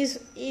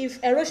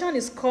 If erosion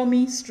is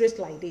coming straight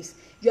like this,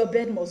 your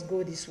bed must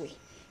go this way.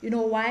 You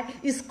know why?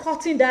 It's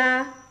cutting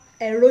that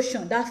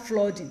erosion, that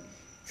flooding.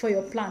 for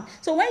your plant.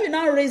 So when you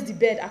now raise the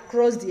bed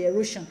across the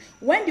erosion,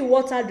 when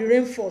the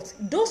rain falls,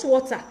 those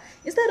water,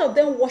 instead of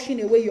them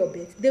washing away your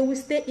bed, they will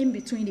stay in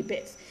between the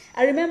beds.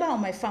 I remember on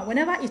my farm,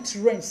 whenever it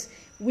rains,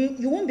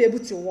 you won't be able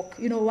to walk.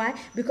 You know why?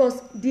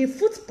 Because the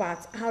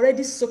footpaths are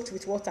already soaked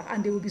with water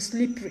and they will be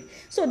slippery.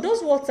 So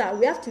those water,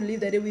 we have to leave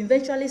that they will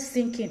eventually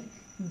sink in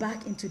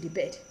back into the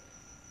bed.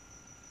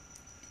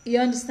 You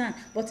understand?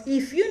 But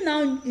if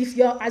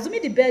you're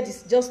assuming the bed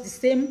is just the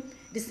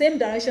same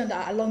direction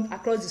that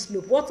across the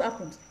slope, what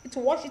happens? It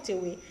will wash it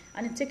away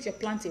and it takes your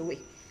plant away.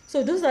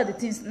 So those are the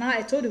things. Now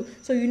I told you.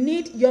 So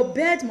your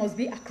bed must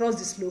be across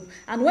the slope,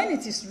 and when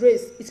it is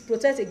raised, it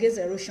protects against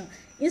erosion.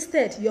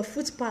 Instead, your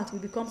footpath will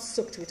become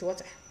soaked with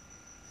water.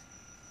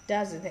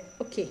 That's it.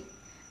 Okay.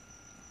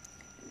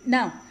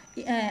 Now,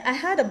 I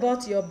heard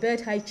about your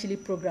bed high chili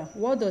program.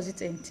 What does it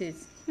entail?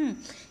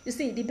 You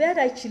see, the bed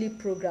high chili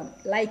program,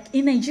 like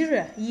in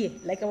Nigeria here,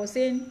 like I was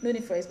saying, no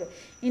need for expert.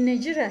 In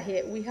Nigeria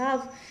here,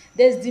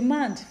 there's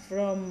demand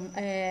from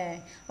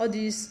all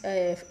these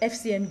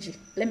FCMG.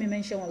 Let me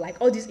mention one, like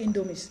all these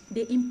Indomies.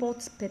 They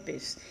import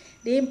peppers,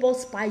 they import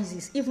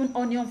spices, even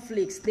onion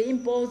flakes. They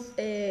import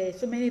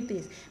so many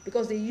things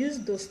because they use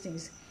those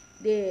things.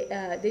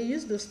 They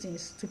use those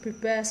things to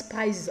prepare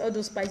spices, all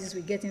those spices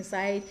we get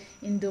inside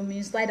Indomie,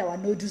 inside our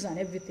noodles and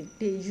everything.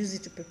 They use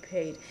it to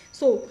prepare it.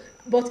 So,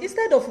 but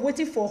instead of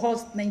waiting for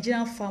us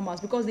Nigerian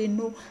farmers, because they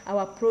know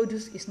our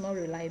produce is not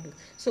reliable,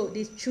 so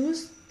they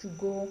choose to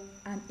go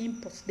and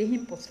import. They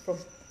import from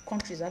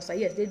countries outside.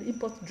 Yes, they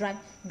import dry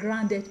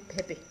grounded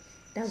pepper.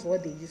 That's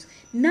what they use.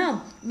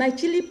 Now, my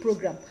chili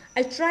program,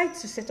 I tried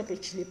to set up a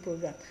chili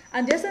program.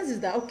 And the essence is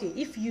that, okay,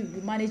 if you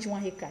manage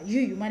 1 acre,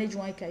 you manage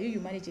 1 acre, you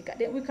manage acre,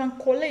 then we can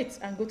collate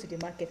and go to the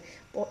market.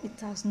 But it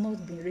has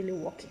not been really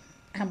working,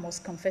 I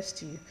must confess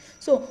to you.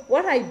 So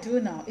what I do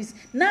now is,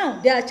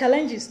 now there are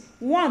challenges.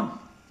 One,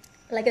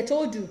 like I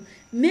told you,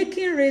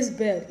 making raised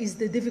bed is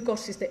the difficult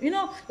system. You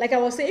know, like I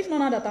was saying, if not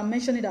now that I'm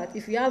mentioning that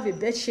if you have a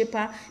bed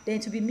shaper, then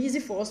it will be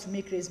easy for us to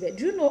make raised bed.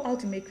 Do you know how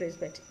to make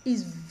raised bed?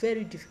 It's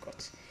very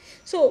difficult.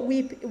 So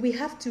we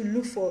have to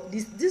look for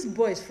these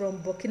boys from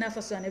Burkina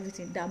Faso and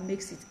everything that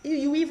makes it.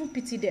 You even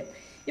pity them.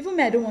 Even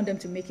me, I don't want them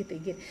to make it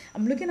again.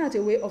 I'm looking at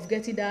a way of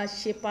getting that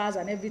shapers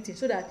and everything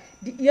so that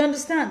you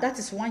understand that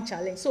is one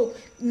challenge. So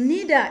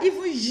neither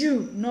even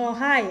you nor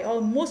I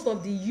or most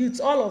of the youths,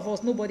 all of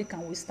us, nobody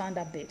can withstand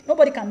that bed.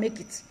 Nobody can make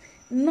it.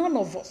 None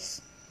of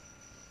us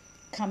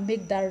can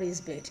make that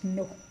raised bed.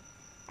 No,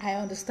 I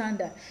understand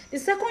that. The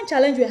second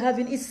challenge we're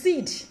having is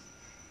seed.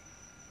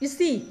 You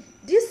see,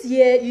 this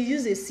year you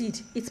use a seed,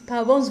 it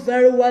performs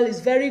very well, it's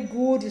very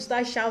good, you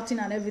start shouting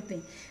and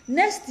everything.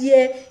 Next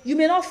year, you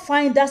may not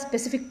find that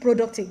specific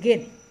product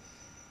again.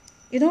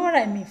 You know what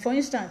I mean? For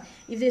instance,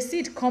 if the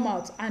seed come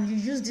out and you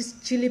use this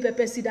chili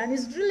pepper seed and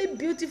it's really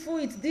beautiful,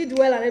 it did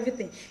well and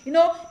everything, you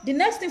know, the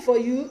next thing for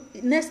you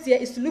next year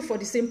is to look for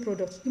the same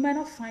product. You might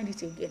not find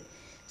it again.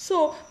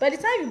 So by the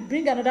time you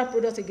bring another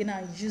product again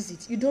and use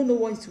it, you don't know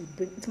what it will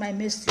bring. It might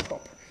mess you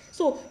up.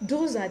 So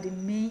those are the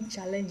main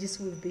challenges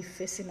we'll be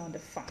facing on the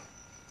farm.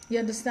 You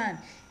understand?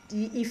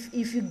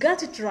 If you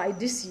got it right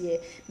this year,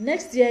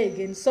 next year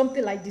again,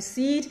 something like the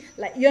seed,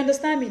 like, you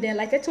understand me then,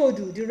 like I told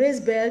you, the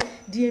raised bed,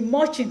 the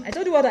mulching. I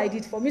told you what I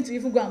did for me to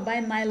even go and buy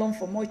nylon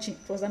for mulching.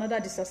 It was another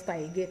disaster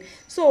again.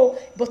 So,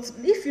 but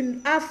if you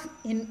have,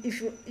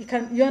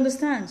 you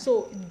understand?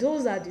 So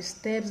those are the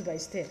steps by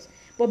steps.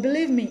 But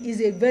believe me, it's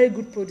a very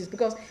good produce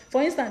because,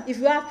 for instance, if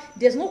you have,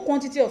 there's no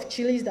quantity of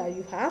chilies that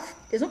you have,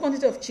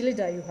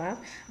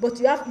 but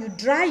you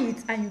dry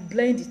it and you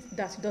blend it,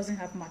 that doesn't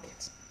have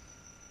market.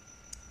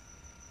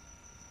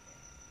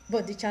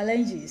 But the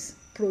challenge is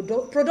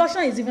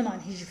production is even an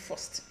issue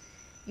first.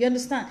 You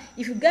understand?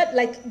 If you get,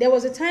 like, there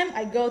was a time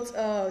I got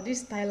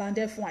this Thailand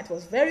F1. It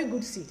was very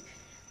good seed.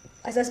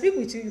 As I speak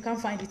with you, you can't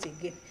find it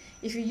again.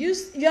 If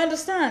you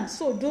understand?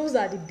 So those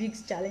are the big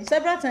challenges.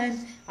 Several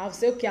times I'll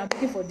say, okay, I'm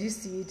looking for this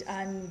seed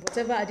and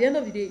whatever. At the end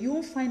of the day, you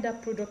won't find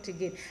that product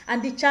again.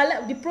 And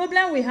the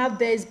problem we have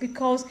there is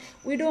because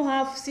we don't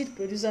have seed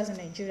producers in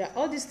Nigeria.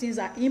 All these things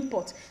are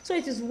import. So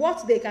it is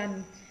what they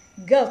can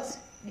get.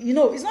 You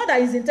know, it's not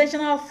that it's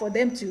intentional for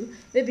them to.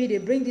 Maybe they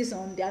bring this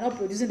on, they are not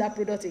producing that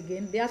product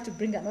again. They have to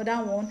bring another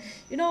one.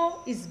 You know,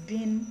 that's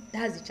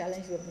the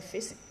challenge we'll be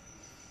facing.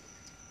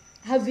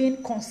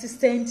 Having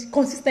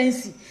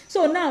consistency.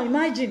 So now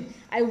imagine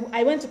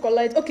I went to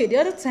collect, okay, the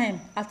other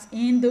time at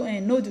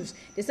noodles,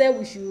 they said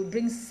we should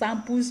bring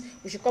samples,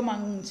 we should come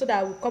and, so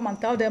that we come and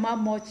tell them how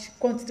much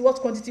quantity, what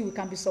quantity we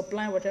can be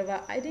supplying,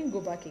 whatever. I didn't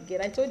go back again.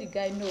 I told the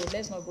guy, no,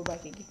 let's not go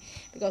back again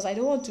because I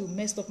don't want to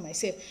mess up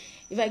myself.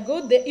 If I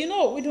go there, you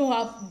know, we don't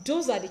have,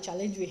 those are the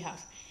challenge we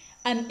have.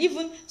 And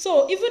even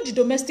the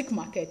domestic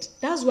market,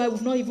 that's why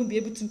we've not even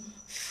been able to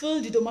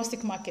fill the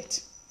domestic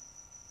market.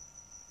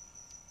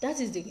 That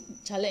is the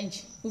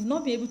challenge. We've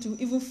not been able to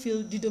even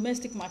fill the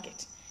domestic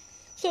market.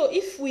 So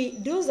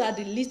those are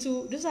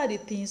the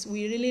things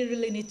we really,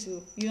 really need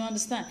to, you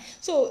understand.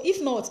 So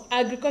if not,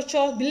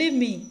 agriculture, believe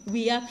me,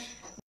 we have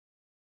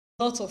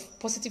a lot of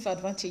positive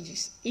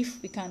advantages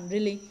if we can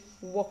really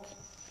work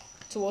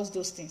towards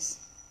those things.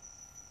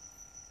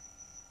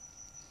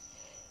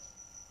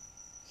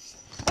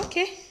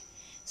 Okay,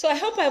 so I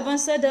hope I've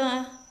answered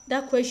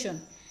that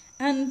question.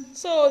 And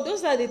so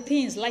those are the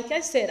things. Like I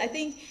said, I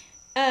think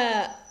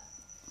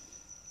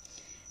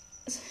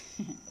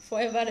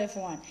Forever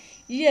F1.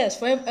 Yes,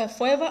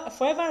 Forever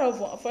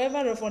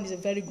F1 is a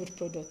very good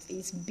product.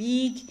 It's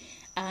big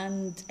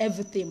and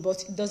everything,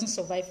 but it doesn't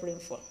survive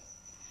rainfall.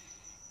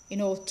 You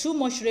know, too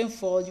much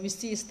rainfall, you will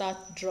still start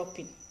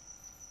dropping.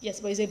 Yes,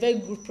 but it's a very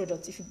good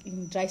product if you,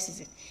 in dry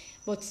season.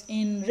 But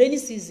in rainy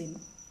season,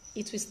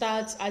 it will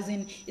start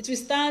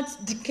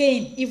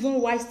decaying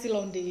even while still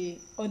on the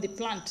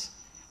plant.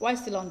 While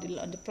still on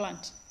the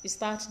plant, it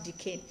starts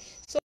decaying.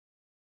 So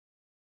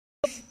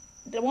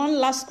the one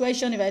last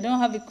question, if I don't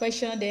have a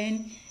question,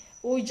 then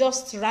we'll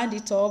just round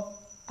it up.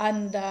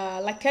 And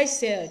like I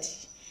said,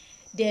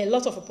 there are a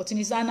lot of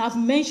opportunities, and I've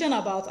mentioned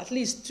about at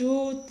least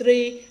 2,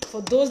 3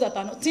 for those that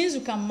are not things you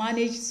can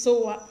manage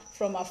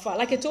from afar.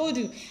 Like I told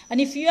you,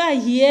 and if you are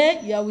here,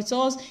 you are with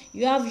us,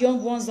 you have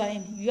young ones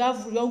you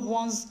have young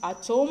ones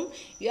at home,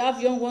 you have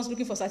young ones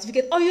looking for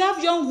certificate, or you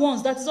have young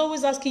ones that is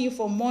always asking you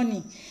for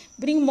money.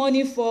 Bring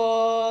money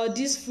for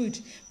this food,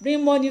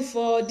 bring money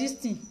for this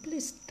thing.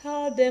 Please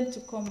tell them to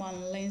come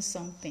and learn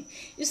something.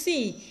 You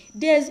see,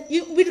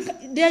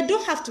 they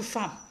don't have to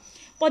farm,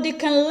 but they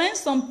can learn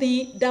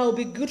something that will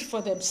be good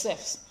for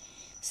themselves.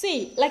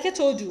 See, like I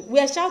told you, we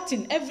are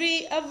shouting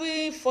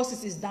every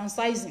forces is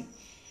downsizing.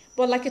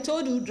 But like I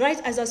told you, right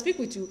as I speak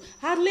with you,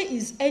 hardly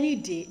is any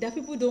day that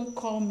people don't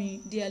call me,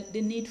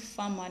 they need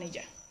farm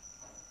manager.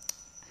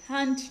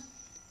 And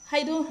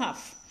I don't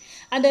have.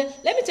 And then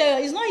let me tell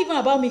you, it's not even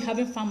about me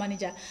having farm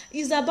manager.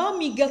 It's about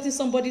me getting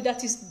somebody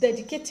that is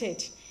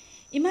dedicated.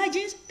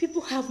 Imagine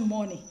people have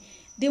money.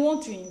 They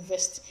want to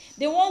invest.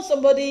 They want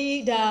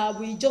somebody that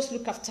will just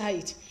look after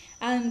it.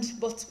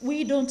 But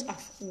we don't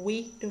have.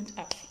 We don't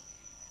have.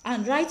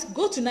 And right,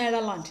 go to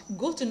Naira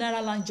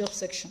Land job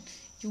section.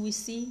 You will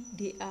see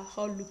they are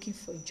all looking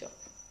for a job.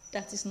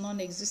 That is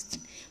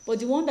non-existent. But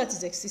the one that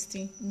is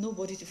existing,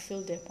 nobody to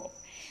fill them up.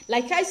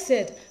 Like I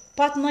said,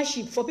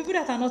 partnership, for people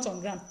that are not on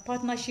ground,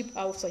 partnership,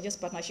 I would suggest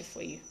partnership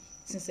for you,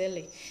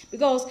 sincerely.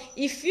 Because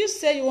if you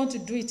say you want to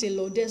do it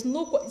alone, there's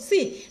no...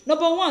 See,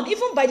 number one,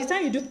 even by the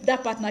time you do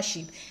that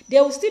partnership,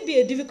 there will still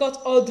be a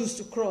difficult hurdles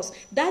to cross.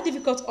 That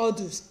difficult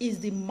hurdles is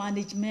the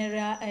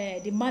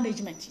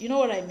management. You know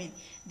what I mean?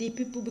 The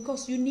people,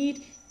 because you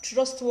need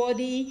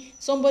trustworthy,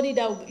 somebody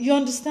that, you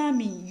understand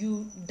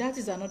me, that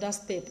is another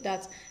step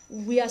that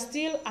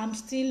I'm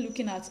still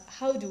looking at.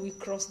 How do we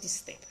cross this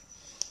step?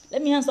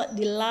 Let me answer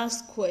the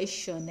last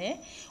question.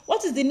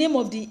 What is the name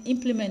of the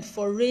implement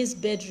for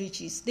raised bed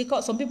ridges?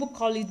 Some people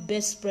call it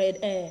bed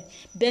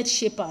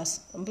shapers.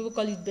 Some people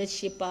call it bed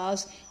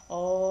shapers,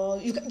 or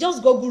you can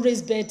just Google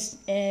raised bed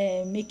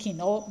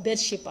making or bed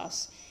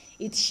shapers.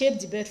 It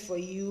shapes the bed for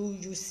you.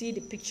 You see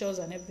the pictures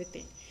and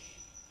everything.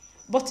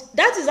 But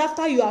that is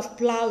after you have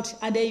plowed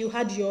and then you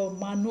had your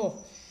manure.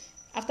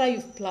 After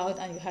you've plowed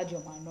and you had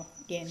your manure,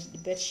 then the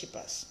bed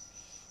shapers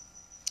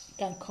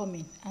can come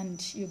in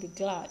and you'll be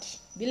glad.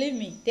 Believe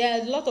me, there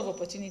are a lot of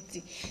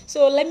opportunity.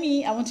 So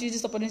I want to use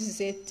this opportunity to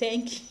say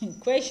thank you.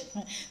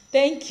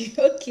 Thank you.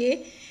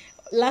 Okay.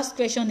 Last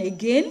question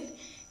again.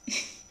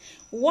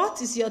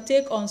 What is your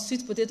take on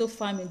sweet potato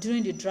farming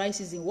during the dry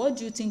season? What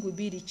do you think will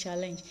be the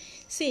challenge?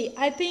 See,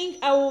 I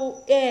think I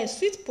will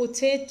sweet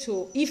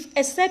potato,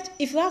 except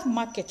if you have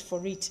market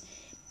for it,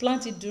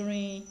 plant it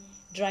during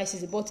dry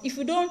season. But if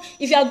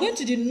you are going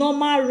to the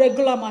normal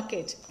regular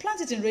market,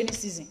 plant it in rainy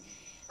season.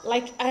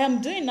 Like I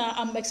am doing now,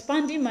 I'm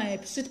expanding my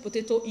sweet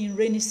potato in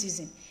rainy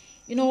season.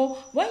 You know,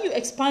 when you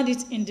expand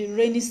it in the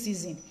rainy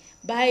season,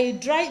 by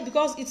dry,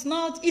 because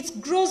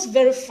it grows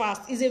very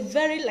fast. It's a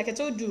very, like I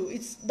told you,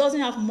 it doesn't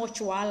have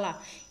much wahala.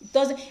 It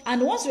doesn't,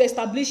 and once you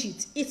establish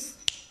it, it's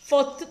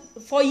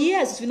for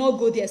years it will not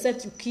go there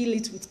except you kill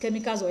it with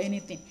chemicals or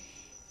anything.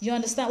 You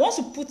understand? Once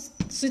you put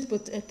sweet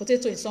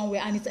potato in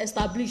somewhere and it's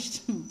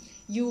established,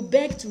 you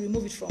beg to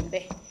remove it from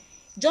there.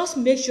 Just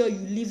make sure you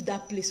leave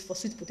that place for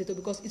sweet potato,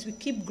 because it will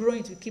keep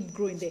growing. It will keep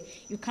growing there.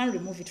 You can't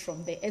remove it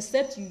from there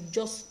except you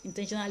just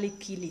intentionally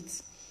kill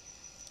it.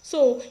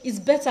 So it's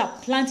better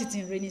plant it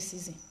in rainy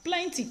season.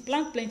 Plant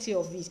plenty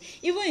of it.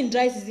 Even in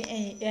dry season,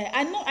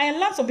 I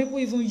learned some people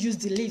even use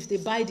the leaves. They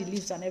buy the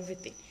leaves and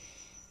everything.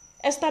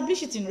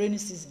 Establish it in rainy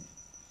season.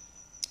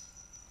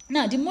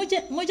 Now, the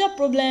major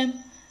problem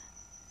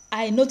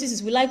I notice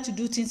is we like to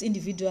do things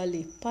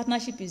individually.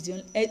 Partnership is the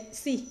only...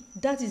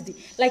 that is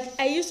like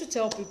I used to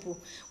tell people,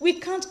 we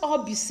can't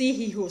all be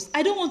CEOs.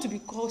 I don't want to be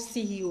called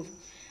CEO.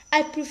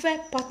 I prefer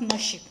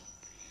partnership.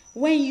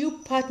 When you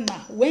partner,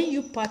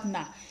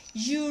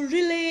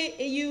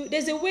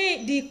 there's a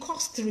way the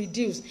cost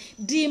reduce,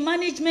 the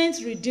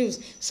management reduce,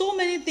 so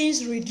many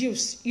things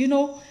reduce,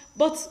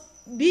 but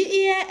be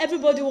here,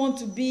 everybody want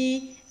to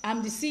be,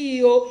 I'm the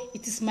CEO,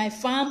 it is my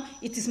farm,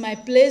 it is my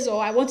place,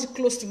 or I want it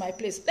close to my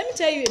place. Let me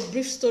tell you a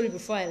brief story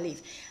before I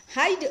leave.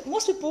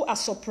 Most people are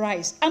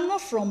surprised. I'm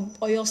not from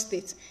Oyo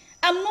State.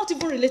 I'm not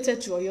even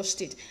related to Oyo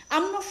State.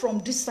 I'm not from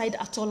this side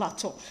at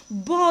all.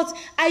 But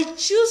I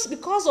choose,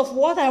 because of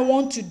what I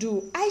want to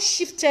do, I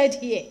shifted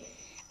here.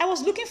 I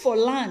was looking for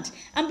land,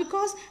 and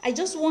because I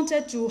just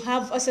wanted to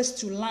have access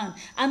to land,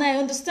 and I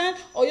understand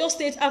Oyo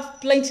State have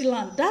plenty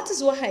land, that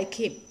is why I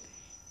came.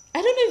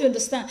 I don't know if you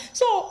understand.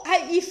 So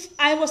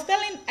I was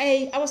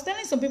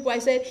telling some people, I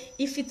said,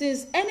 if it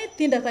is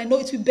anything that I know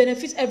it will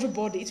benefit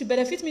everybody, it will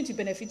benefit me, it will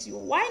benefit you,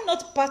 why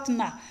not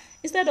partner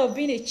instead of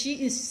being a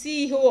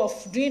CEO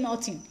of doing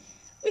nothing?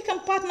 We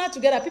can partner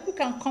together. People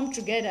can come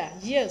together.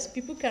 Yes,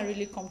 people can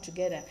really come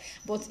together.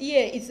 But yeah,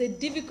 it's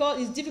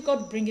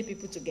difficult bringing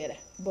people together.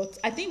 But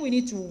I think we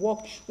need to work.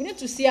 We need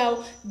to see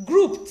how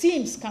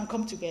teams can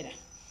come together.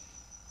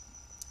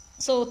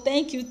 So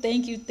thank you.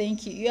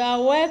 You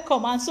are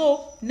welcome. And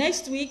so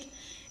next week,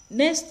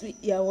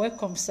 you are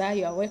welcome,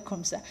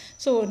 sir.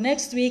 So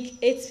next week,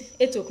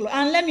 8 o'clock.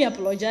 And let me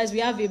apologize. We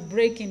have a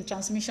break in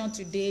transmission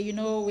today. You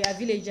know, we are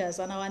villagers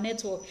and our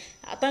network.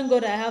 Thank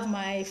God I have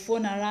my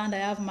phone around. I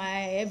have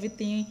my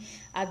everything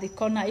at the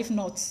corner. If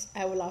not,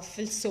 I will have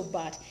felt so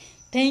bad.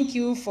 Thank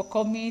you for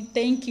coming.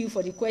 Thank you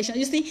for the question.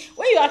 You see,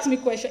 when you ask me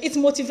questions, it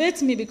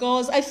motivates me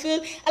because I feel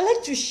I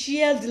like to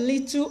share the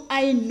little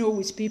I know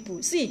with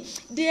people. See,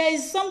 there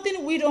is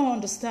something we don't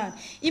understand.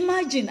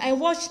 Imagine,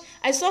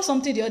 I saw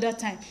something the other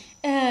time.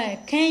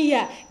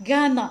 Kenya,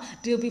 Ghana,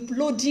 they'll be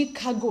loading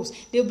cargoes.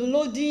 They'll be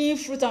loading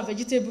fruit and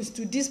vegetables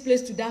to this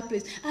place, to that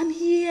place. And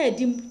here,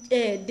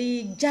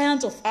 the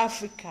giant of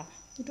Africa,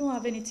 we don't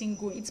have anything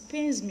going. It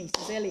pains me,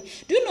 sincerely.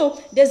 Do you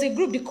know, there's a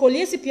group, the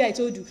Collier CP I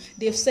told you,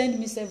 they've sent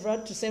me several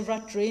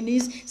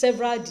trainings,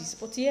 several this.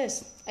 But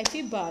yes, I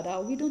feel bad.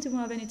 We don't even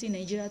have anything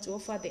in Nigeria to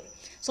offer them.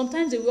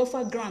 Sometimes they will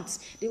offer grants,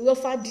 they will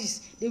offer this,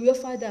 they will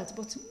offer that.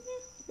 But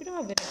we don't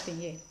have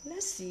anything here.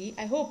 Let's see.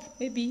 I hope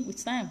maybe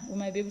with time we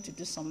might be able to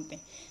do something.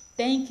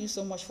 Thank you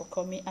so much for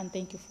coming, and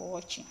thank you for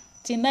watching.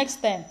 Till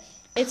next time,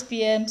 8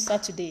 p.m.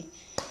 Saturday.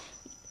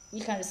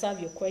 You can reserve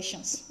your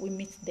questions. We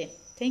meet there.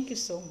 Thank you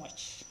so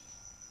much.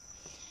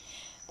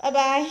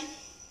 Bye-bye.